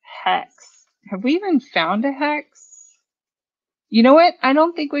hex? Have we even found a hex? You know what? I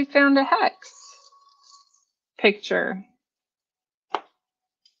don't think we found a hex picture.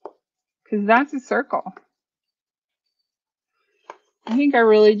 Because that's a circle. I think I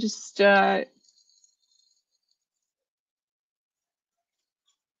really just, yeah,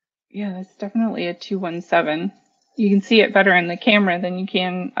 that's definitely a 217. You can see it better in the camera than you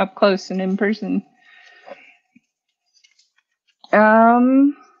can up close and in person.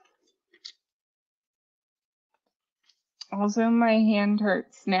 Also, my hand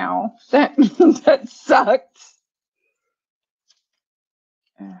hurts now. That sucked.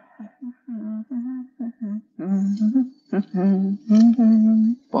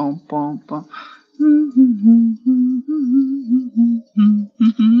 Boom, boom, boom.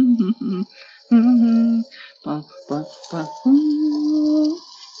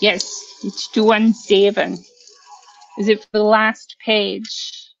 Yes, it's 217. Is it for the last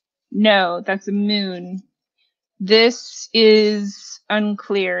page? No, that's a moon. This is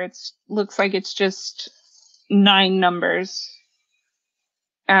unclear. It looks like it's just 9 numbers.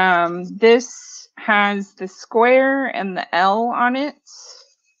 This has the square and the L on it.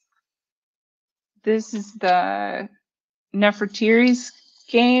 This is the Nefertiti's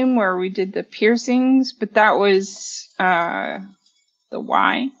game where we did the piercings, but that was the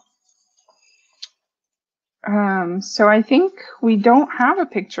Y. So I think we don't have a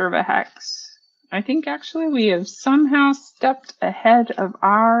picture of a hex. I think actually we have somehow stepped ahead of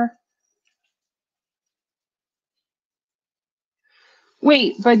our...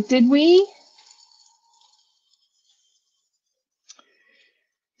 Wait, but did we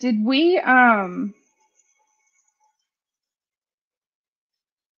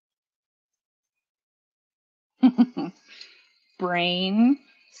brain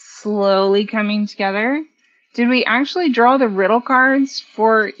slowly coming together? Did we actually draw the riddle cards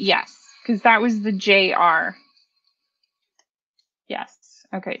for... Yes, because that was the JR. Yes.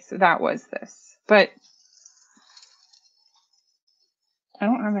 Okay, so that was this. But I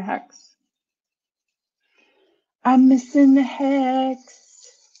don't have a hex. I'm missing the hex.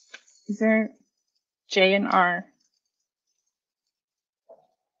 Is there J and R?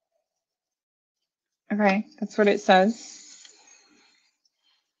 Okay, that's what it says.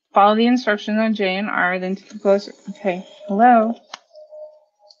 Follow the instructions on J and R, then to closer. Okay, hello.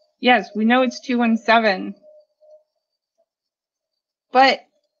 Yes, we know it's 217. But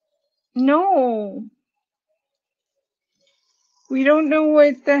no. We don't know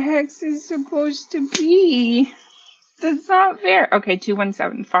what the hex is supposed to be. That's not fair. Okay,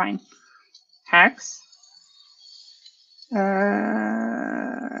 217, fine. Hex. 2,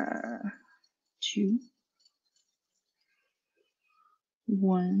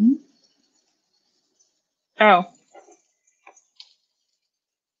 1. Oh.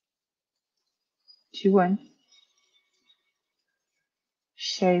 2, 1.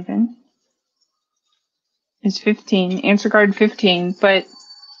 Shaven. Is 15. Answer card 15, but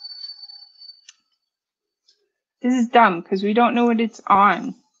this is dumb because we don't know what it's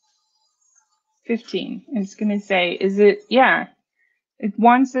on. 15. It's going to say, is it, yeah. It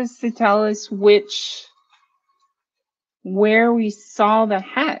wants us to tell us where we saw the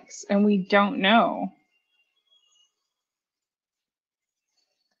hex, and we don't know.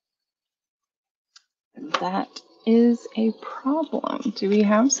 That is a problem. Do we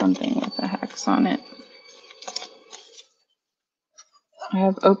have something with a hex on it? I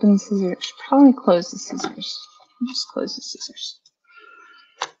have open scissors. Probably close the scissors. Just close the scissors.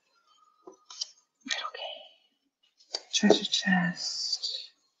 Okay. Treasure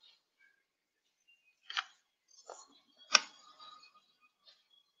chest.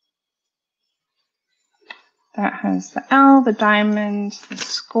 That has the L, the diamond, the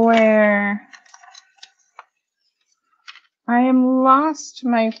square. I am lost,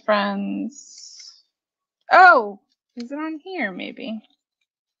 my friends. Oh, is it on here, maybe?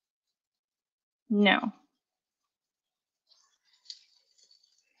 No.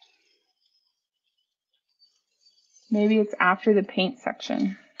 Maybe it's after the paint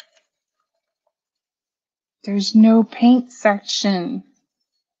section. There's no paint section.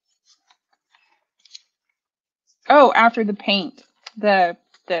 Oh, after the paint.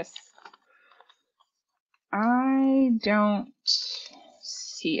 This. I don't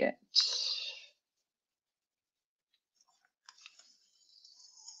see it.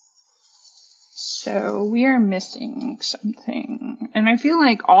 So we are missing something. And I feel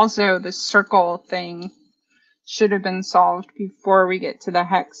like also the circle thing should have been solved before we get to the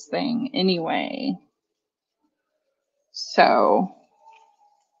hex thing anyway. So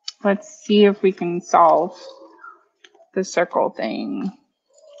let's see if we can solve the circle thing.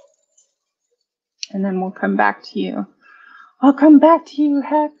 And then we'll come back to you. I'll come back to you,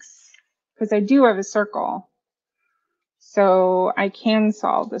 Hex. Because I do have a circle. So I can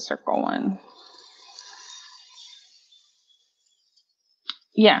solve the circle one.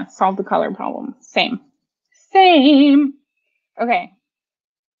 Yeah, solve the color problem. Same. Same. Okay.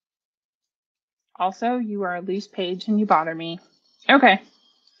 Also, you are a loose page and you bother me. Okay.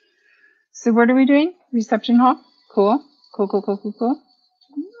 So what are we doing? Reception hall? Cool. Cool, cool, cool, cool, cool.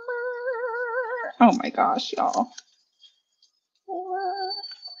 Oh my gosh, y'all.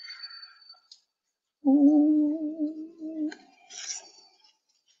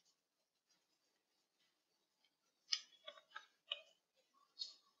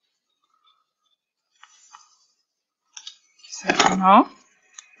 Reception hall.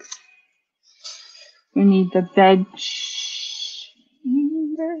 We need the bed.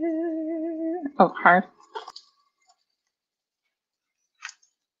 Oh, hearth.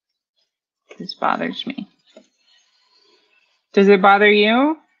 This bothers me. Does it bother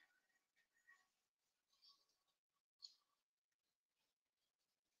you?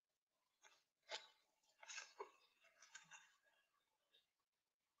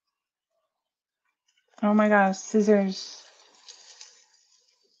 Oh my gosh, scissors.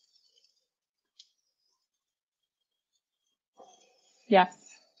 Yes.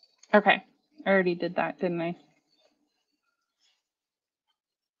 Okay. I already did that, didn't I?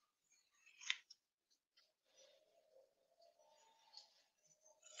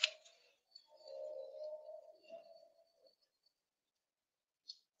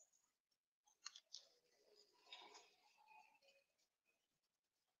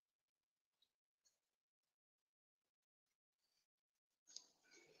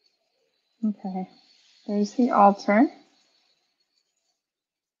 Okay. There's the altar.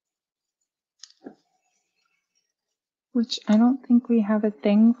 Which I don't think we have a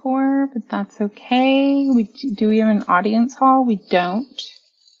thing for, but that's okay. Do we have an audience hall? We don't.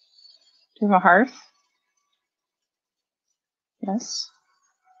 Do we have a hearth? Yes.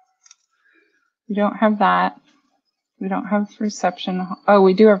 We don't have that. We don't have reception hall. Oh,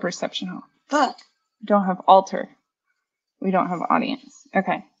 we do have reception hall. But we don't have altar. We don't have audience.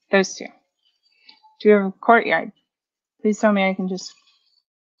 Okay, those two. Do we have a courtyard? Please tell me I can just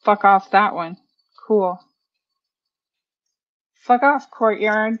fuck off that one. Cool. Fuck off,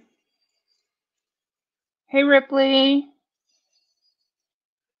 courtyard. Hey, Ripley.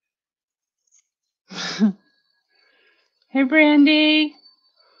 Hey, Brandy.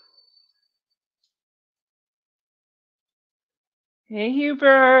 Hey,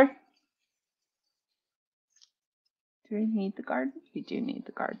 Huber. Do we need the garden? We do need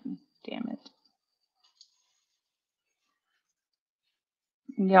the garden. Damn it.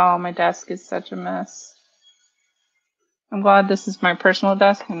 Y'all, my desk is such a mess. I'm glad this is my personal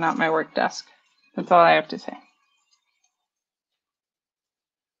desk and not my work desk. That's all I have to say.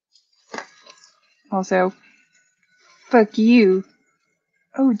 Also, fuck you.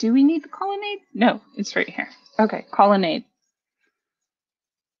 Oh, do we need the colonnade? No, it's right here. Okay, colonnade.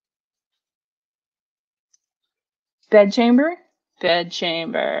 Bedchamber?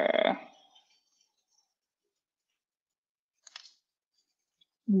 Bedchamber.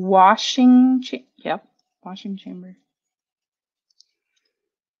 Yep, washing chamber.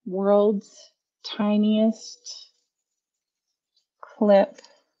 World's tiniest clip.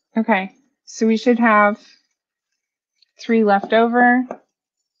 Okay, so we should have 3 left over.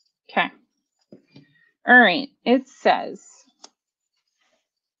 Okay. All right, it says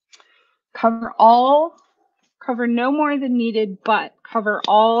cover no more than needed, but cover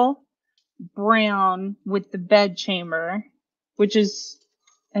all brown with the bed chamber, which is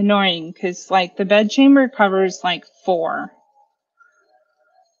annoying because like the bed chamber covers like 4.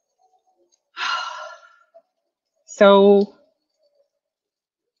 So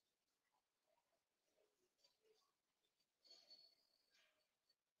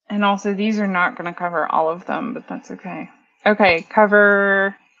and also these are not going to cover all of them, but that's okay. Okay,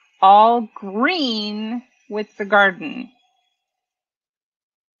 cover all green with the garden.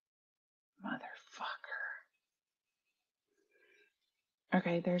 Motherfucker.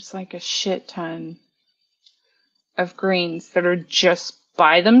 Okay, there's like a shit ton of greens that are just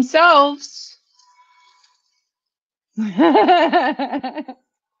by themselves. This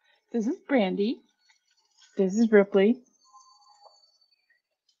is Brandy. This is Ripley.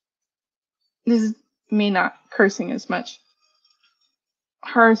 This is me not cursing as much.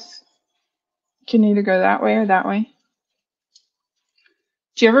 Hearth can either go that way or that way.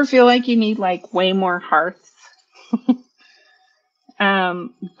 Do you ever feel like you need like way more hearths?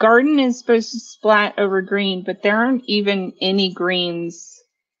 Garden is supposed to splat over green, but there aren't even any greens.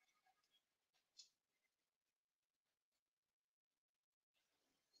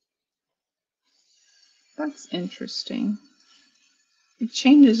 That's interesting. It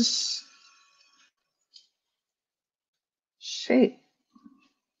changes shape.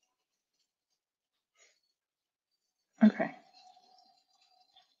 Okay.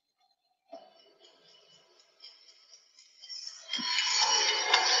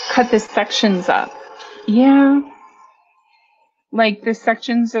 Cut the sections up. Yeah. Like the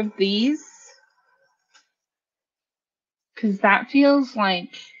sections of these. Because that feels like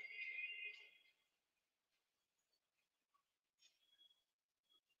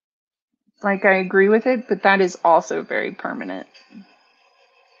I agree with it, but that is also very permanent.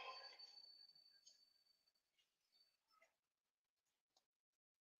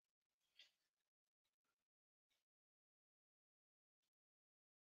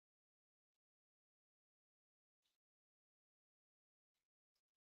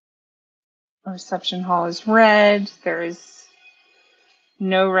 Our reception hall is red. There is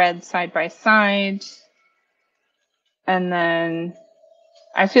no red side by side. And then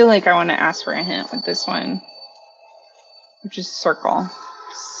I feel like I want to ask for a hint with this one, which is circle.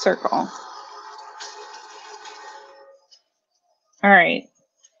 Circle. All right.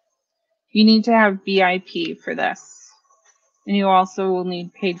 You need to have BIP for this. And you also will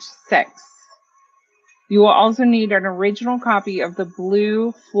need page 6. You will also need an original copy of the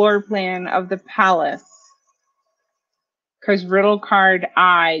blue floor plan of the palace. Because riddle card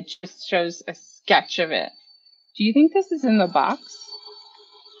I just shows a sketch of it. Do you think this is in the box?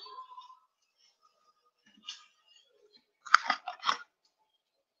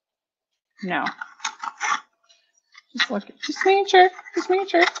 No. Just look. Just making sure. Just making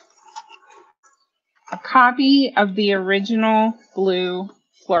sure. A copy of the original blue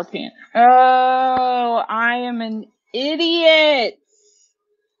floor plan. Oh, I am an idiot.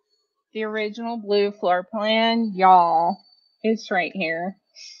 The original blue floor plan, y'all. It's right here.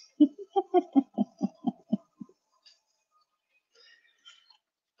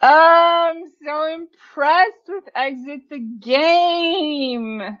 I'm so impressed with Exit the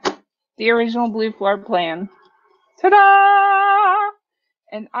Game. The original blue floor plan. Ta-da!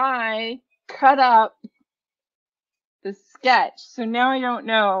 And I cut up the sketch. So now I don't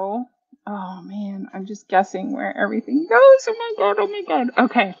know. Oh man, I'm just guessing where everything goes. Oh my god, oh my god.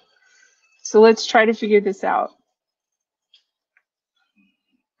 Okay. So let's try to figure this out.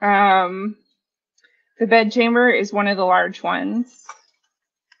 The bedchamber is one of the large ones.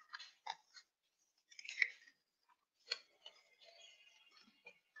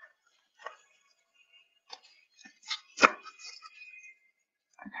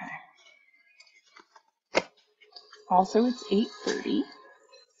 Okay. Also, it's 8:30.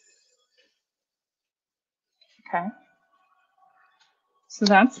 Okay. So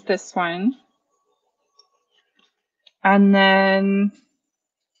that's this one. And then,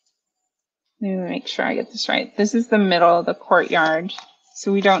 let me make sure I get this right. This is the middle of the courtyard,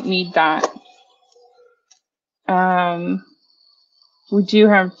 so we don't need that. We do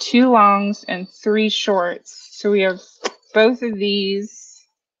have 2 longs and 3 shorts. So we have both of these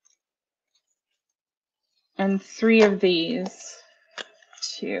and 3 of these.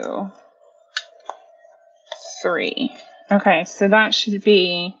 2, 3. Okay, so that should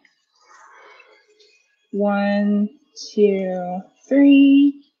be 1, 2,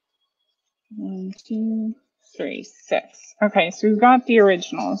 3. 1, 2, 3, 6. Okay, so we've got the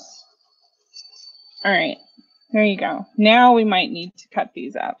originals. All right, there you go. Now we might need to cut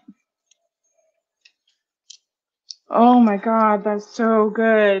these up. Oh my God, that's so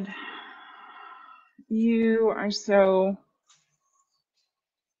good. You are so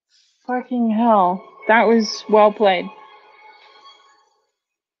fucking hell. That was well played.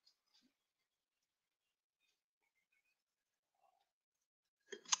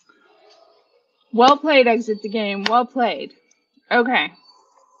 Well played, exit the game. Well played. Okay.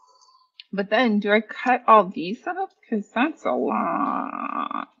 But then, do I cut all these up? Because that's a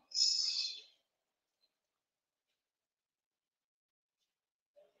lot.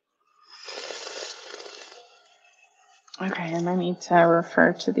 Okay, and I need to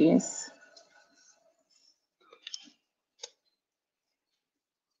refer to these.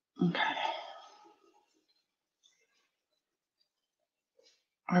 Okay.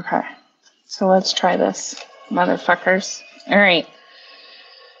 Okay. So let's try this, motherfuckers. All right.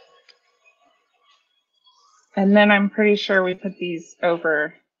 And then I'm pretty sure we put these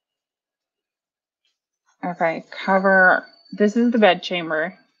over. Okay, cover. This is the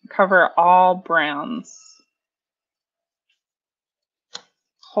bedchamber. Cover all browns.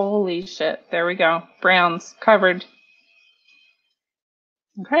 Holy shit. There we go. Browns covered.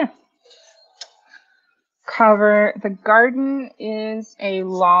 Okay. Cover. The garden is a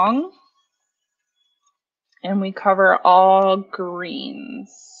long. And we cover all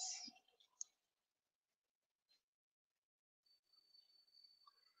greens.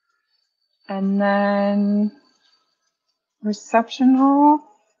 And then reception hall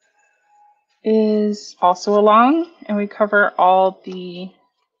is also a long, and we cover all the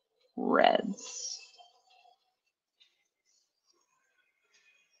reds.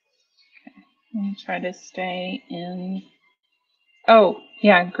 Okay, let me try to stay in. Oh,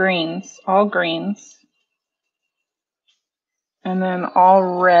 yeah, greens, all greens. And then all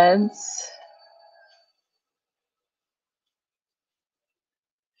reds.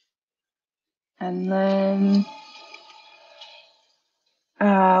 And then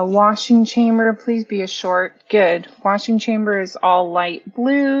washing chamber, please be a short. Good. Washing chamber is all light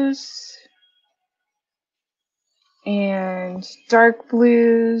blues and dark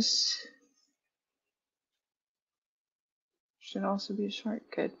blues. Should also be a short.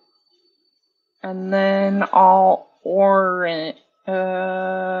 Good. And then all orange.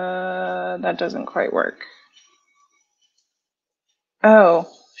 That doesn't quite work. Oh,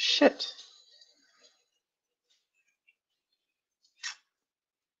 shit.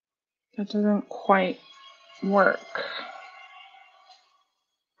 That doesn't quite work.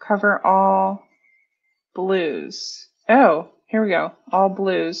 Cover all blues. Oh, here we go. All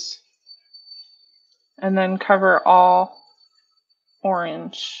blues. And then cover all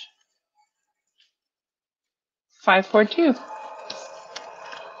orange. 542.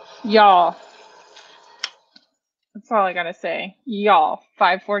 Y'all. That's all I gotta say. Y'all.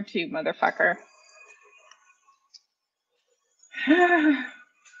 542, motherfucker.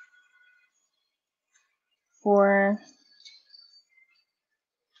 4,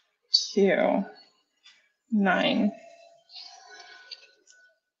 2, 9.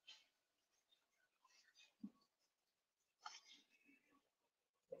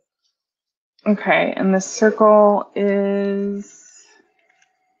 Okay, and the circle is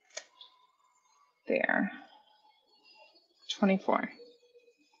there. 24.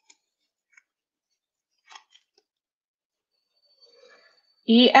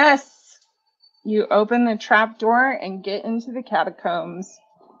 ES. You open the trap door and get into the catacombs.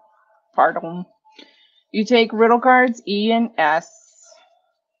 Pardon. You take riddle cards E and S.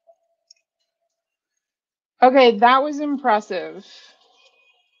 Okay, that was impressive.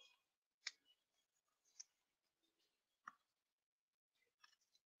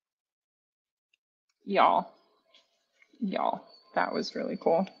 Y'all, that was really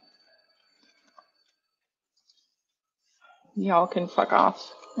cool. Y'all can fuck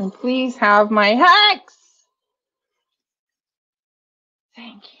off. And please have my hex!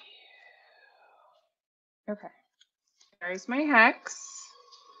 Thank you. Okay. There's my hex.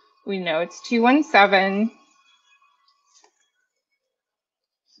 We know it's 217.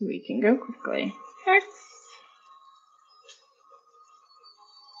 So we can go quickly. Hex.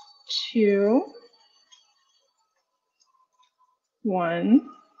 2, 1,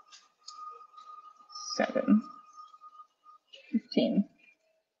 7, 15.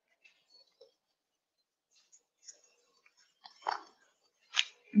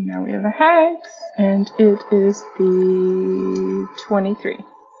 Now we have a hex, and it is the 23.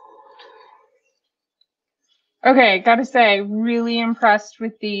 Okay, gotta say, really impressed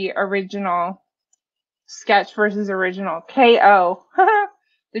with the original sketch versus original. KO.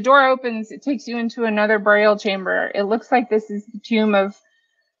 The door opens, it takes you into another burial chamber. It looks like this is the tomb of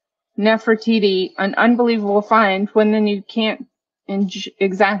Nefertiti, an unbelievable find, one that you can't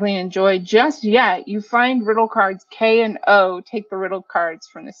exactly enjoy just yet. You find riddle cards K and O. Take the riddle cards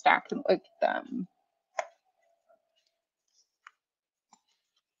from the stack and look at them.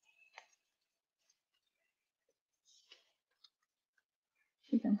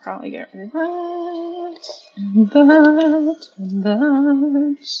 You can probably get rid of that, and that, and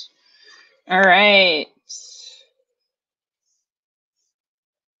that. All right.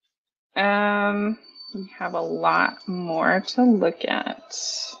 We have a lot more to look at.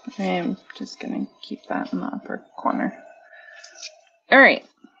 I am just gonna keep that in the upper corner. All right.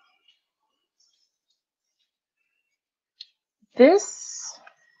 This,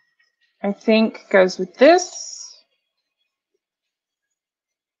 I think, goes with this.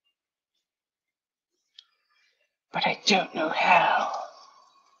 But I don't know how.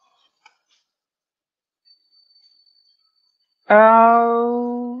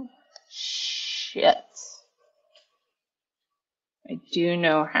 Oh, shit. I do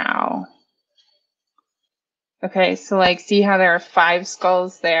know how. Okay, so like, see how there are 5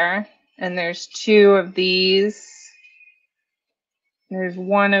 skulls there? And there's 2 of these. There's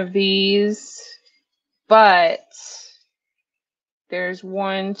 1 of these. But there's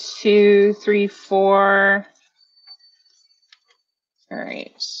 1, 2, 3, 4. All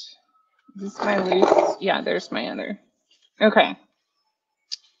right. Is this my loose? Yeah, there's my other. Okay.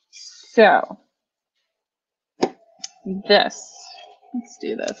 So, this. Let's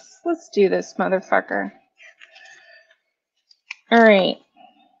do this. Let's do this, motherfucker. All right.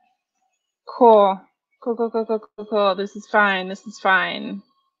 Cool. Cool, cool, cool, cool, cool, cool. This is fine. This is fine.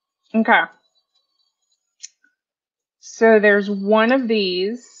 Okay. So there's 1 of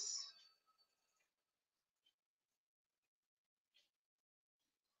these.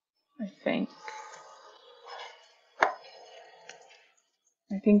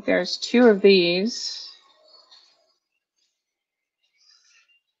 I think there's 2 of these.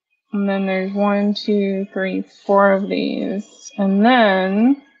 And then there's 1, 2, 3, 4 of these. And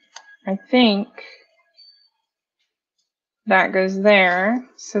then I think that goes there.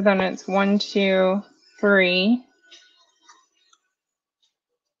 So then it's 1, 2, 3.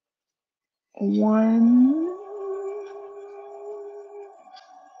 1.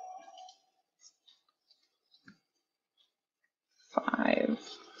 5.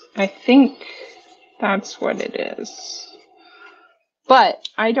 I think that's what it is. But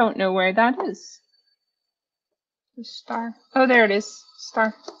I don't know where that is. The star. Oh, there it is.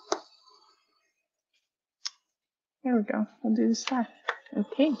 Star. There we go. We'll do the star.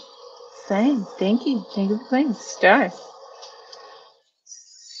 Okay. Same. Thank you. Thank you for playing. Star.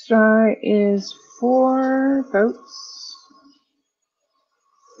 Star is 4 votes.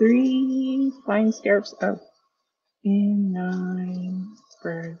 3 flying scarabs. Oh. And 9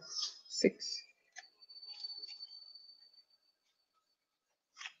 birds. 6.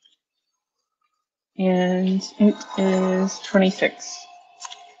 And it is 26.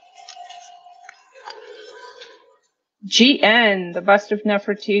 GN, the bust of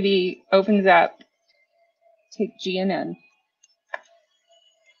Nefertiti opens up. Take GNN.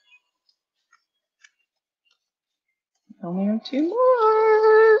 Only have 2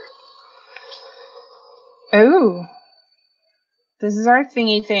 more. Oh. This is our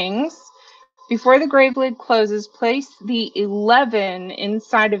thingy things. Before the grave lid closes, place the 11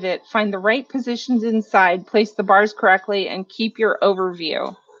 inside of it. Find the right positions inside. Place the bars correctly and keep your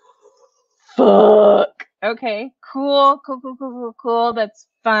overview. Fuck. Okay, cool, cool, cool, cool, cool, cool. That's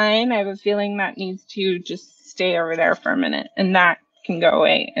fine. I have a feeling that needs to just stay over there for a minute. And that can go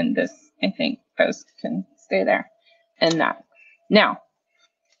away. And this, I think, those can stay there. And that. Now,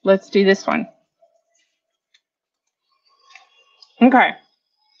 let's do this one. Okay.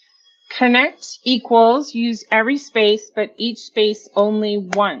 Connect equals use every space, but each space only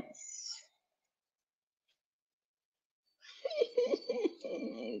once.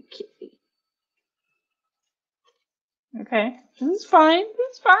 Okay. Okay. This is fine.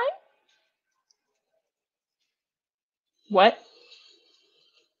 This is fine. What?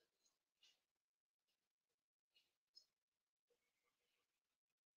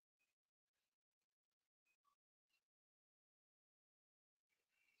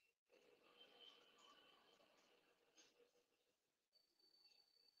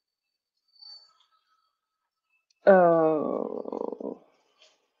 Oh.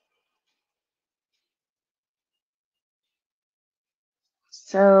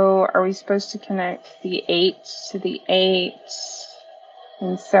 So are we supposed to connect the 8 to the 8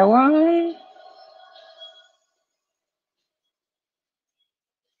 and so on?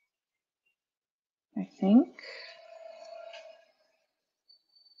 I think.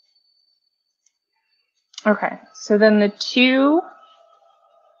 Okay, so then the 2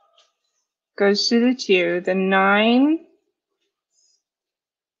 goes to the 2. The 9,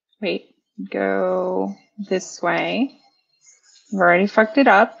 wait, go this way. I've already fucked it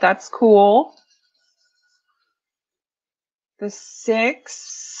up. That's cool. The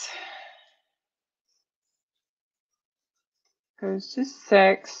 6 goes to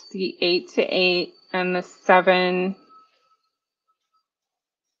 6. The 8 to 8. And the 7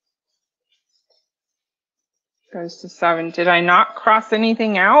 goes to 7. Did I not cross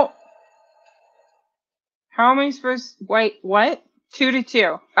anything out? How am I supposed to, wait, what? 2 to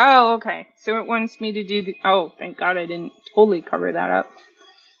 2. Oh, okay. So it wants me to do the, oh, thank God I didn't totally cover that up.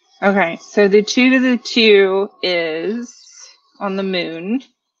 Okay, so the 2 to the 2 is on the moon.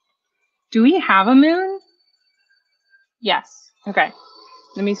 Do we have a moon? Yes. Okay.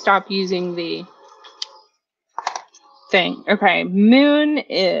 Let me stop using the thing. Okay, moon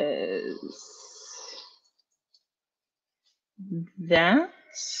is that.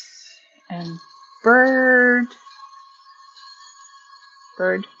 And bird.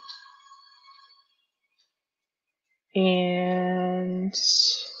 And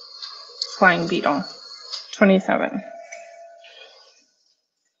flying beetle. 27.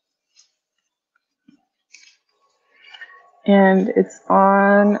 And it's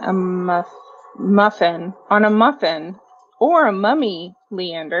on a muffin. On a muffin. Or a mummy,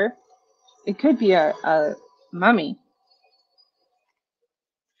 Leander. It could be a mummy.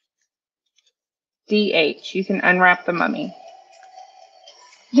 DH. You can unwrap the mummy.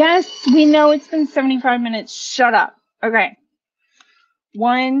 Yes, we know it's been 75 minutes. Shut up. Okay.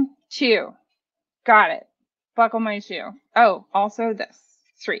 1, 2. Got it. Buckle my shoe. Oh, also this.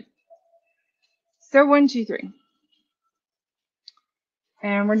 3. So 1, 2, 3.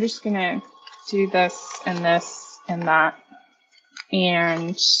 And we're just going to do this and that.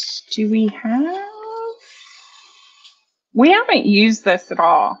 And do we have... We haven't used this at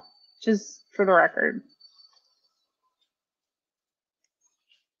all, just for the record.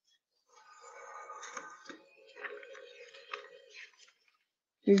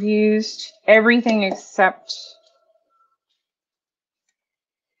 We've used everything except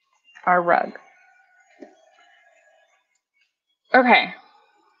our rug. Okay.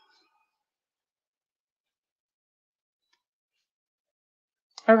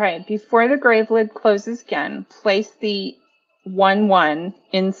 Okay, before the grave lid closes again, place the 1-1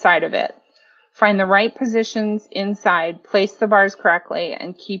 inside of it. Find the right positions inside, place the bars correctly,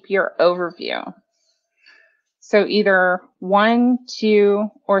 and keep your overview. So either 1, 2,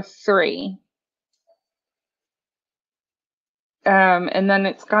 or 3. And then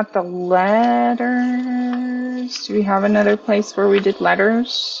it's got the letters. Do we have another place where we did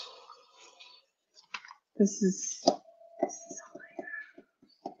letters? This is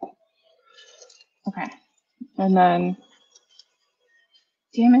okay. And then,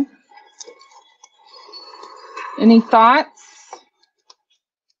 damn it. Any thoughts?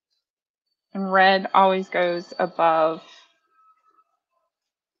 And red always goes above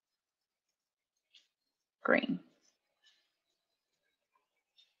green.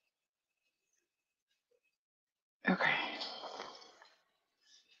 Okay.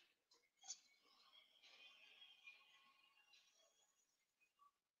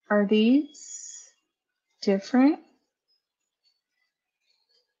 Are these different?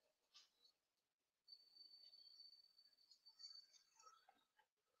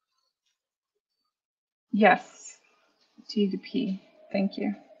 Yes. T to P. Thank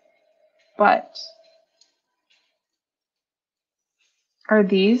you. But are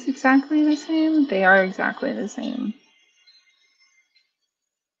these exactly the same? They are exactly the same.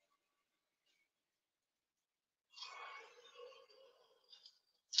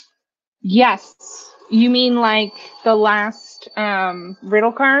 Yes. You mean like the last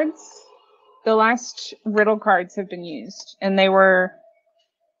riddle cards? The last riddle cards have been used, and they were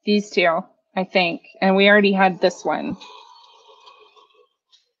these two, I think. And we already had this one.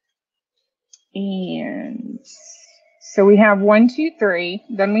 And so we have 1, 2, 3.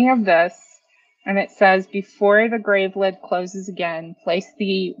 Then we have this. And it says, before the grave lid closes again, place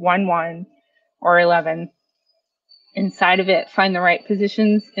the 1, 1 or 11 inside of it. Find the right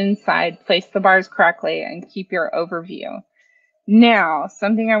positions inside. Place the bars correctly and keep your overview. Now,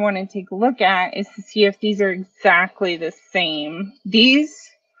 something I want to take a look at is to see if these are exactly the same. These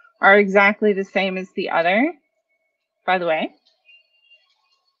are exactly the same as the other, by the way.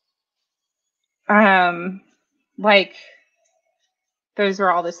 Like, those are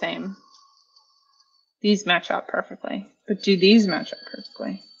all the same. These match up perfectly. But do these match up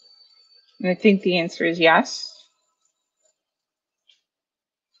perfectly? And I think the answer is yes.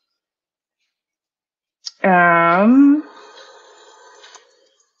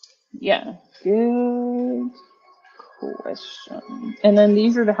 Yeah, good question. And then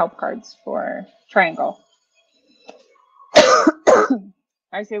these are the help cards for triangle.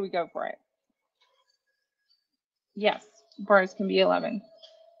 I say we go for it. Yes, bars can be 11.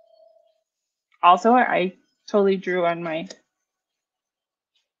 Also, I totally drew on my...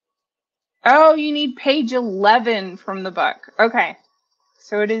 Oh, you need page 11 from the book. Okay,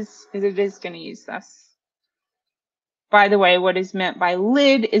 so it is going to use this. By the way, what is meant by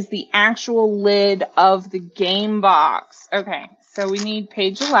lid is the actual lid of the game box. Okay, so we need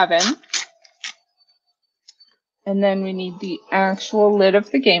page 11. And then we need the actual lid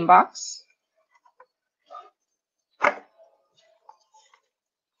of the game box.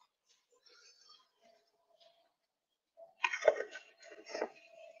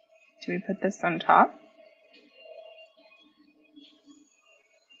 Do we put this on top?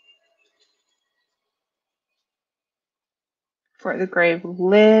 For the grave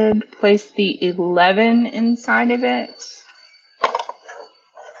lid, place the 11 inside of it.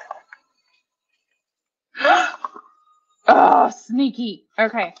 Oh, sneaky.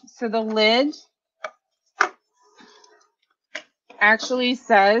 Okay, so the lid actually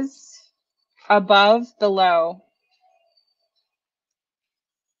says above the low.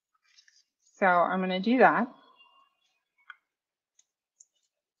 So I'm going to do that.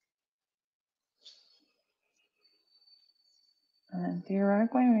 And then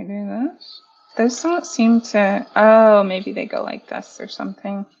theoretically, we do this. Those don't seem to, oh, maybe they go like this or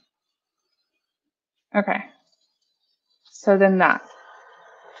something. Okay. So then that.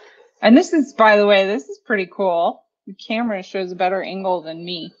 And this is, by the way, this is pretty cool. The camera shows a better angle than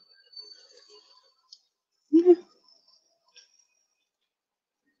me.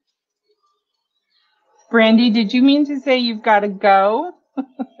 Brandy, did you mean to say you've got to go? All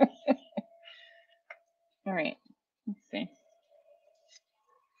right. Let's see.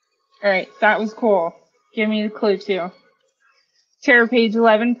 All right. That was cool. Give me the clue, too. Tear page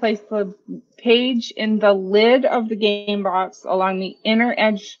 11. Place the page in the lid of the game box. Along the inner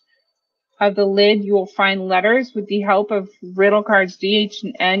edge of the lid, you will find letters. With the help of riddle cards D, H,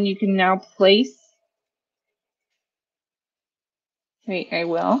 and N, you can now place... Wait, I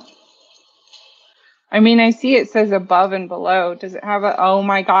will. I mean, I see it says above and below. Does it have a... Oh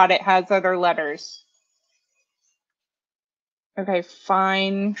my god, it has other letters. Okay,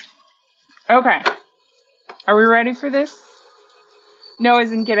 fine. Okay. Are we ready for this? No,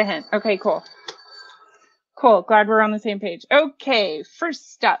 as in get a hint. Okay, cool. Cool, glad we're on the same page. Okay,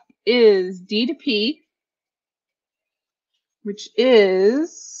 first up is D to P, which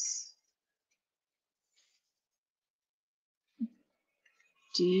is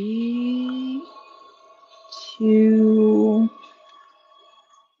D to...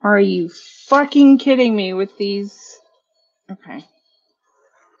 Are you fucking kidding me with these? Okay.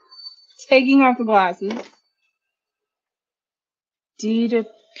 Taking off the glasses. D to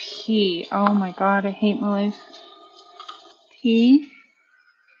P. Oh my god, I hate my life. P,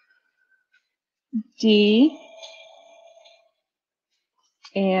 D,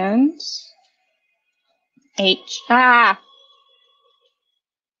 and H. Ah!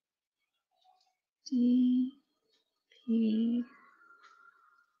 D, P,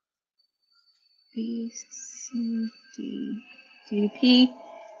 B, C, D. D to P,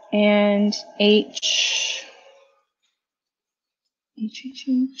 and H. H, H,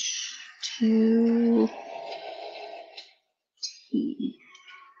 H, to T.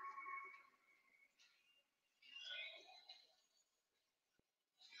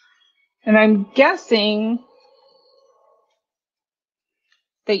 And I'm guessing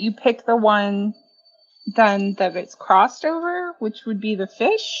that you pick the one then that it's crossed over, which would be the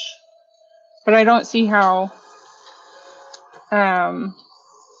fish. But I don't see how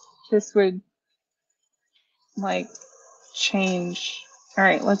this would like change. All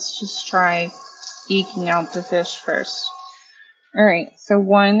right, let's just try eking out the fish first. All right, so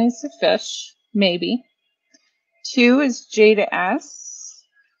 1 is a fish, maybe. 2 is J to S.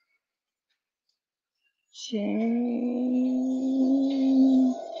 J.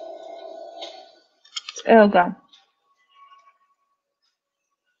 Oh God.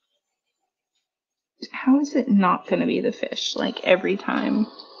 How is it not going to be the fish like every time?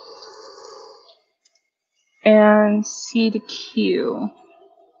 And C to Q.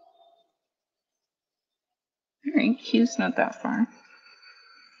 All right, Q's not that far.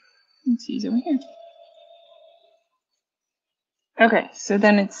 And C's over here. Okay, so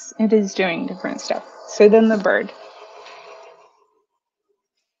then it is doing different stuff. So then the bird.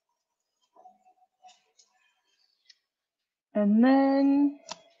 And then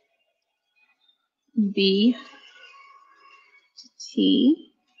B to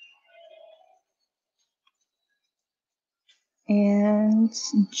T. And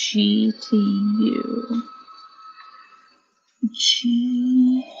G to U.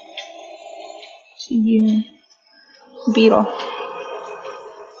 G to U. Beetle.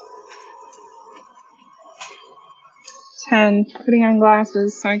 10. Putting on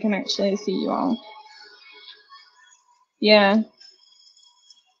glasses so I can actually see you all. Yeah.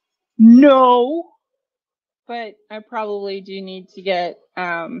 No. But I probably do need to get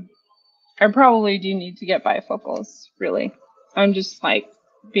bifocals, really. I'm just like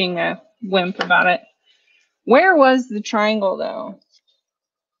being a wimp about it. Where was the triangle though?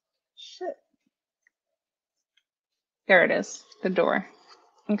 Shit. There it is, the door.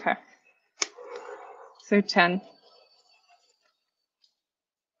 Okay. So 10.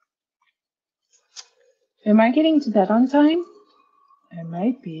 Am I getting to bed on time? I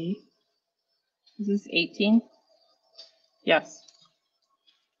might be. Is this 18? Yes.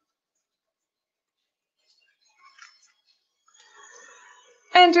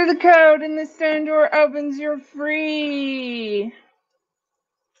 Enter the code and the stone door opens. You're free.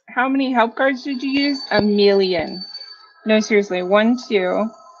 How many help cards did you use? 1,000,000. No, seriously. 1,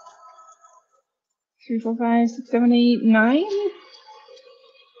 2, 3, 4, 5, 6, 7, 8, 9?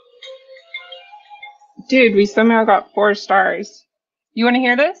 Dude, we somehow got 4 stars. You want to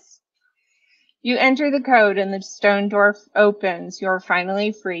hear this? You enter the code and the stone door opens. You're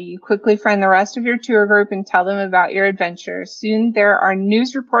finally free. You quickly find the rest of your tour group and tell them about your adventure. Soon there are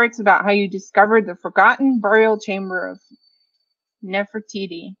news reports about how you discovered the forgotten burial chamber of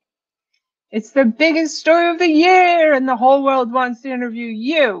Nefertiti. It's the biggest story of the year, and the whole world wants to interview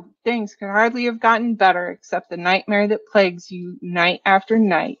you. Things could hardly have gotten better, except the nightmare that plagues you night after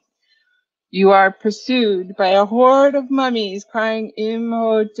night. You are pursued by a horde of mummies crying,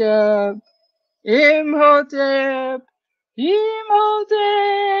 Imhotep, Imhotep, Imhotep,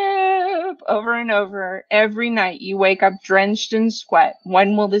 over and over. Every night you wake up drenched in sweat.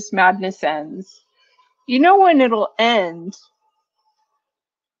 When will this madness end? You know when it'll end?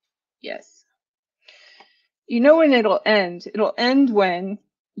 Yes. You know when it'll end? It'll end when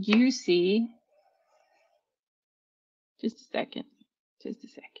you see. Just a second.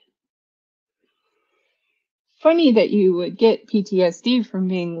 Funny that you would get PTSD from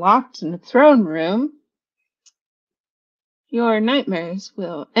being locked in a throne room. Your nightmares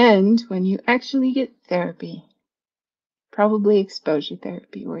will end when you actually get therapy. Probably exposure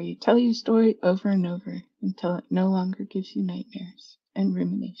therapy, where you tell your story over and over until it no longer gives you nightmares and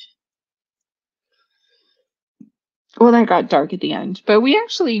rumination. Well, that got dark at the end, but we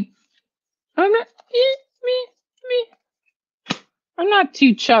actually, I'm not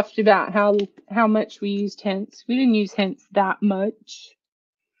too chuffed about how much we used hints. We didn't use hints that much.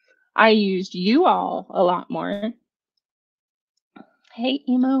 I used you all a lot more. Hey,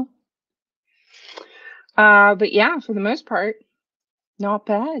 emo. But yeah, for the most part, not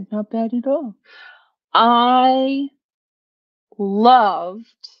bad at all. I loved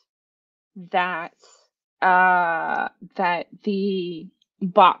that that the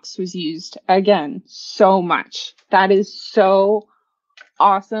box was used again so much. That is so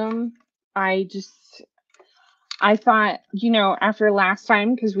awesome. I thought, after last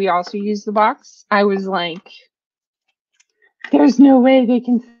time, because we also used the box, I was like, there's no way they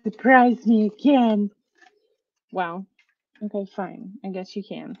can surprise me again. Well, okay, fine. I guess you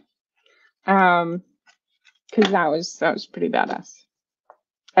can. Because that was pretty badass.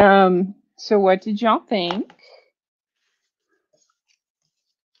 So what did y'all think?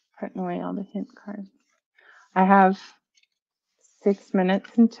 Putting away all the hint cards. I have 6 minutes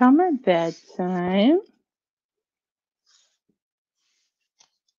until my bedtime.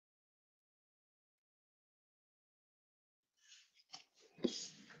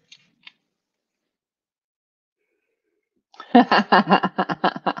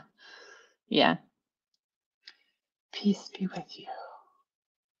 Yeah. Peace be with you.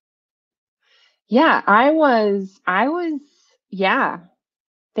 Yeah, yeah.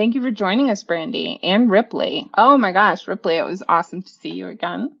 Thank you for joining us, Brandy and Ripley. Oh my gosh, Ripley, it was awesome to see you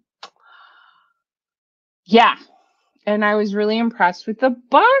again. Yeah. And I was really impressed with the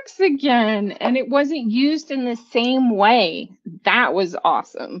box again, and it wasn't used in the same way. That was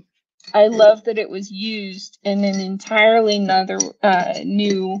awesome. I love that it was used in an entirely another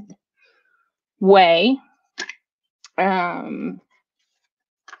new way.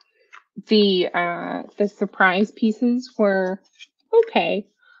 The surprise pieces were okay,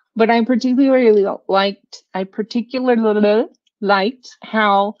 but I particularly liked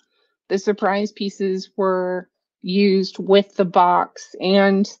how the surprise pieces were used with the box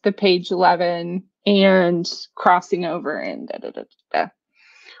and the page 11 and crossing over and da, da, da, da.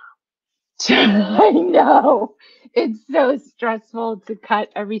 I know it's so stressful to cut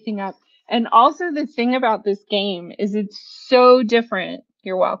everything up. And also the thing about this game is it's so different.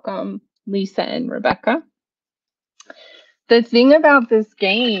 You're welcome, Lisa and Rebecca. The thing about this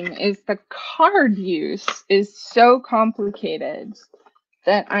game is the card use is so complicated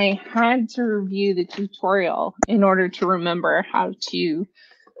that I had to review the tutorial in order to remember how to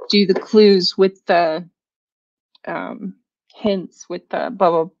do the clues with the hints with the blah,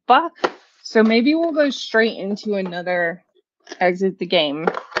 blah, blah. So maybe we'll go straight into another exit the game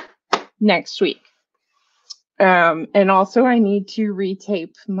next week. And also I need to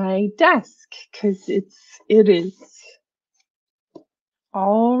retape my desk because it is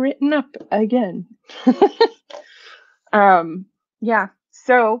all written up again. Yeah,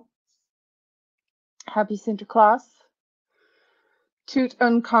 so happy Santa Claus. Toot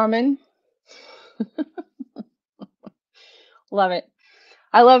uncommon. Love it.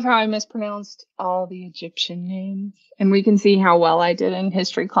 I love how I mispronounced all the Egyptian names. And we can see how well I did in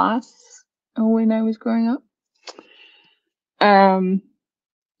history class when I was growing up.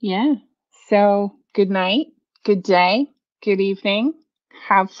 Yeah. So good night, good day, good evening.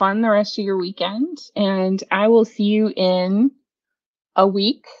 Have fun the rest of your weekend. And I will see you in a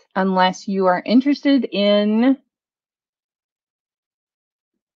week unless you are interested in...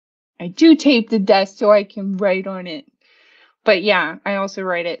 I do tape the desk so I can write on it. But yeah, I also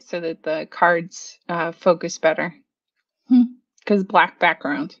write it so that the cards focus better. Because black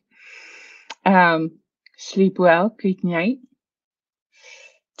background. Sleep well. Good night.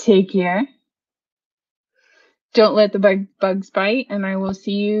 Take care. Don't let the bugs bite. And I will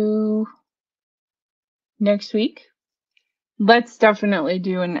see you next week. Let's definitely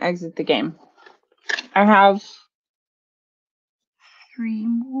do an exit the game. I have 2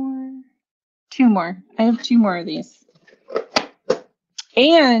 more. I have 2 more of these.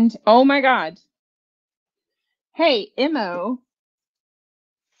 And, oh my God. Hey, Imo.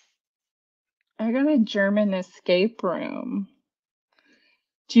 I got a German escape room.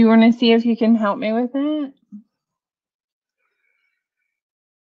 Do you want to see if you can help me with it?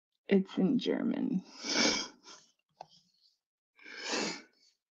 It's in German.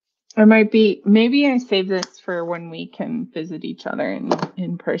 Maybe I save this for when we can visit each other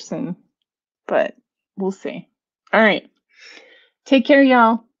in person, but we'll see. All right. Take care,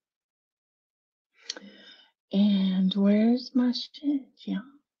 y'all. And where's my shit, y'all?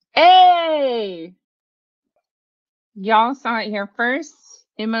 Hey! Y'all saw it here first.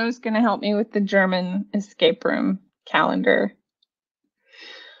 Imo's going to help me with the German escape room calendar.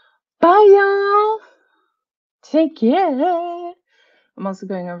 Bye, y'all. Take care. I'm also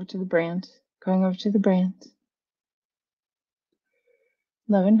going over to the brand.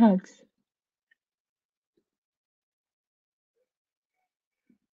 Love and hugs.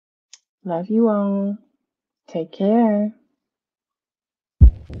 Love you all. Take care.